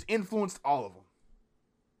 He just influenced all of them.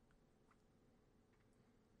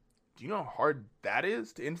 Do you know how hard that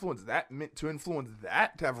is to influence that,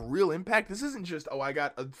 to have real impact? This isn't just, oh, I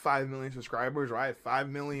got 5 million subscribers or I have 5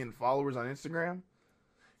 million followers on Instagram.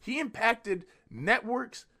 He impacted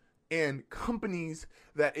networks and companies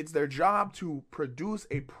that it's their job to produce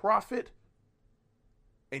a profit,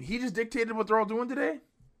 and he just dictated what they're all doing today?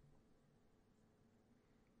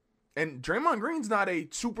 And Draymond Green's not a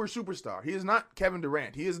superstar. He is not Kevin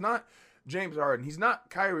Durant. He is not James Harden. He's not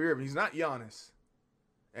Kyrie Irving. He's not Giannis.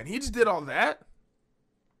 And he just did all that.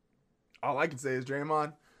 All I can say is,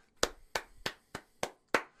 Draymond,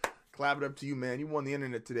 clap it up to you, man. You won the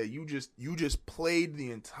internet today. You just played the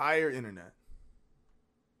entire internet.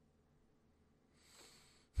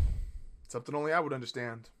 Something only I would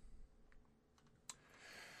understand.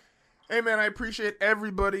 Hey, man, I appreciate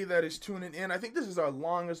everybody that is tuning in. I think this is our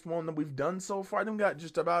longest one that we've done so far. I think we got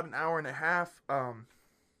just about an hour and a half.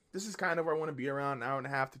 This is kind of where I want to be, around an hour and a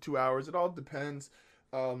half to 2 hours. It all depends.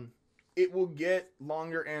 It will get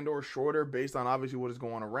longer and or shorter based on obviously what is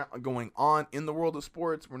going on in the world of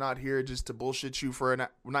sports. We're not here just to bullshit you for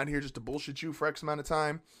X amount of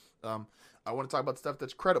time. I want to talk about stuff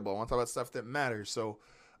that's credible. I want to talk about stuff that matters. So,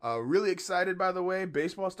 really excited, by the way.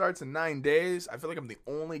 Baseball starts in 9 days. I feel like I'm the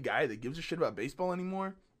only guy that gives a shit about baseball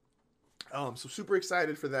anymore. So super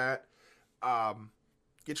excited for that.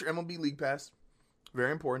 Get your MLB League Pass.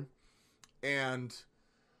 Very important. And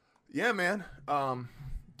yeah, man.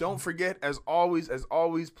 Don't forget, as always,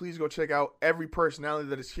 please go check out every personality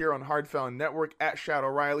that is here on Hard Found Network, at Shad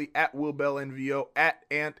O'Reilly, at Will Bell NVO, at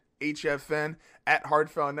Ant HFN, at Hard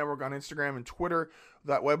Found Network on Instagram and Twitter.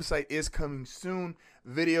 That website is coming soon.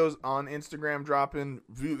 Videos on Instagram dropping,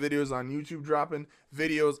 videos on YouTube dropping,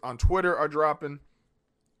 videos on Twitter are dropping.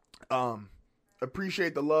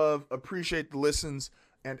 Appreciate the love, appreciate the listens,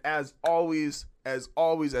 and as always,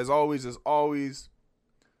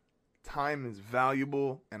 time is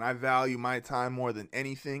valuable, and I value my time more than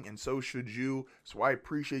anything, and so should you. So I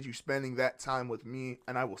appreciate you spending that time with me,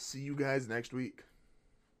 and I will see you guys next week.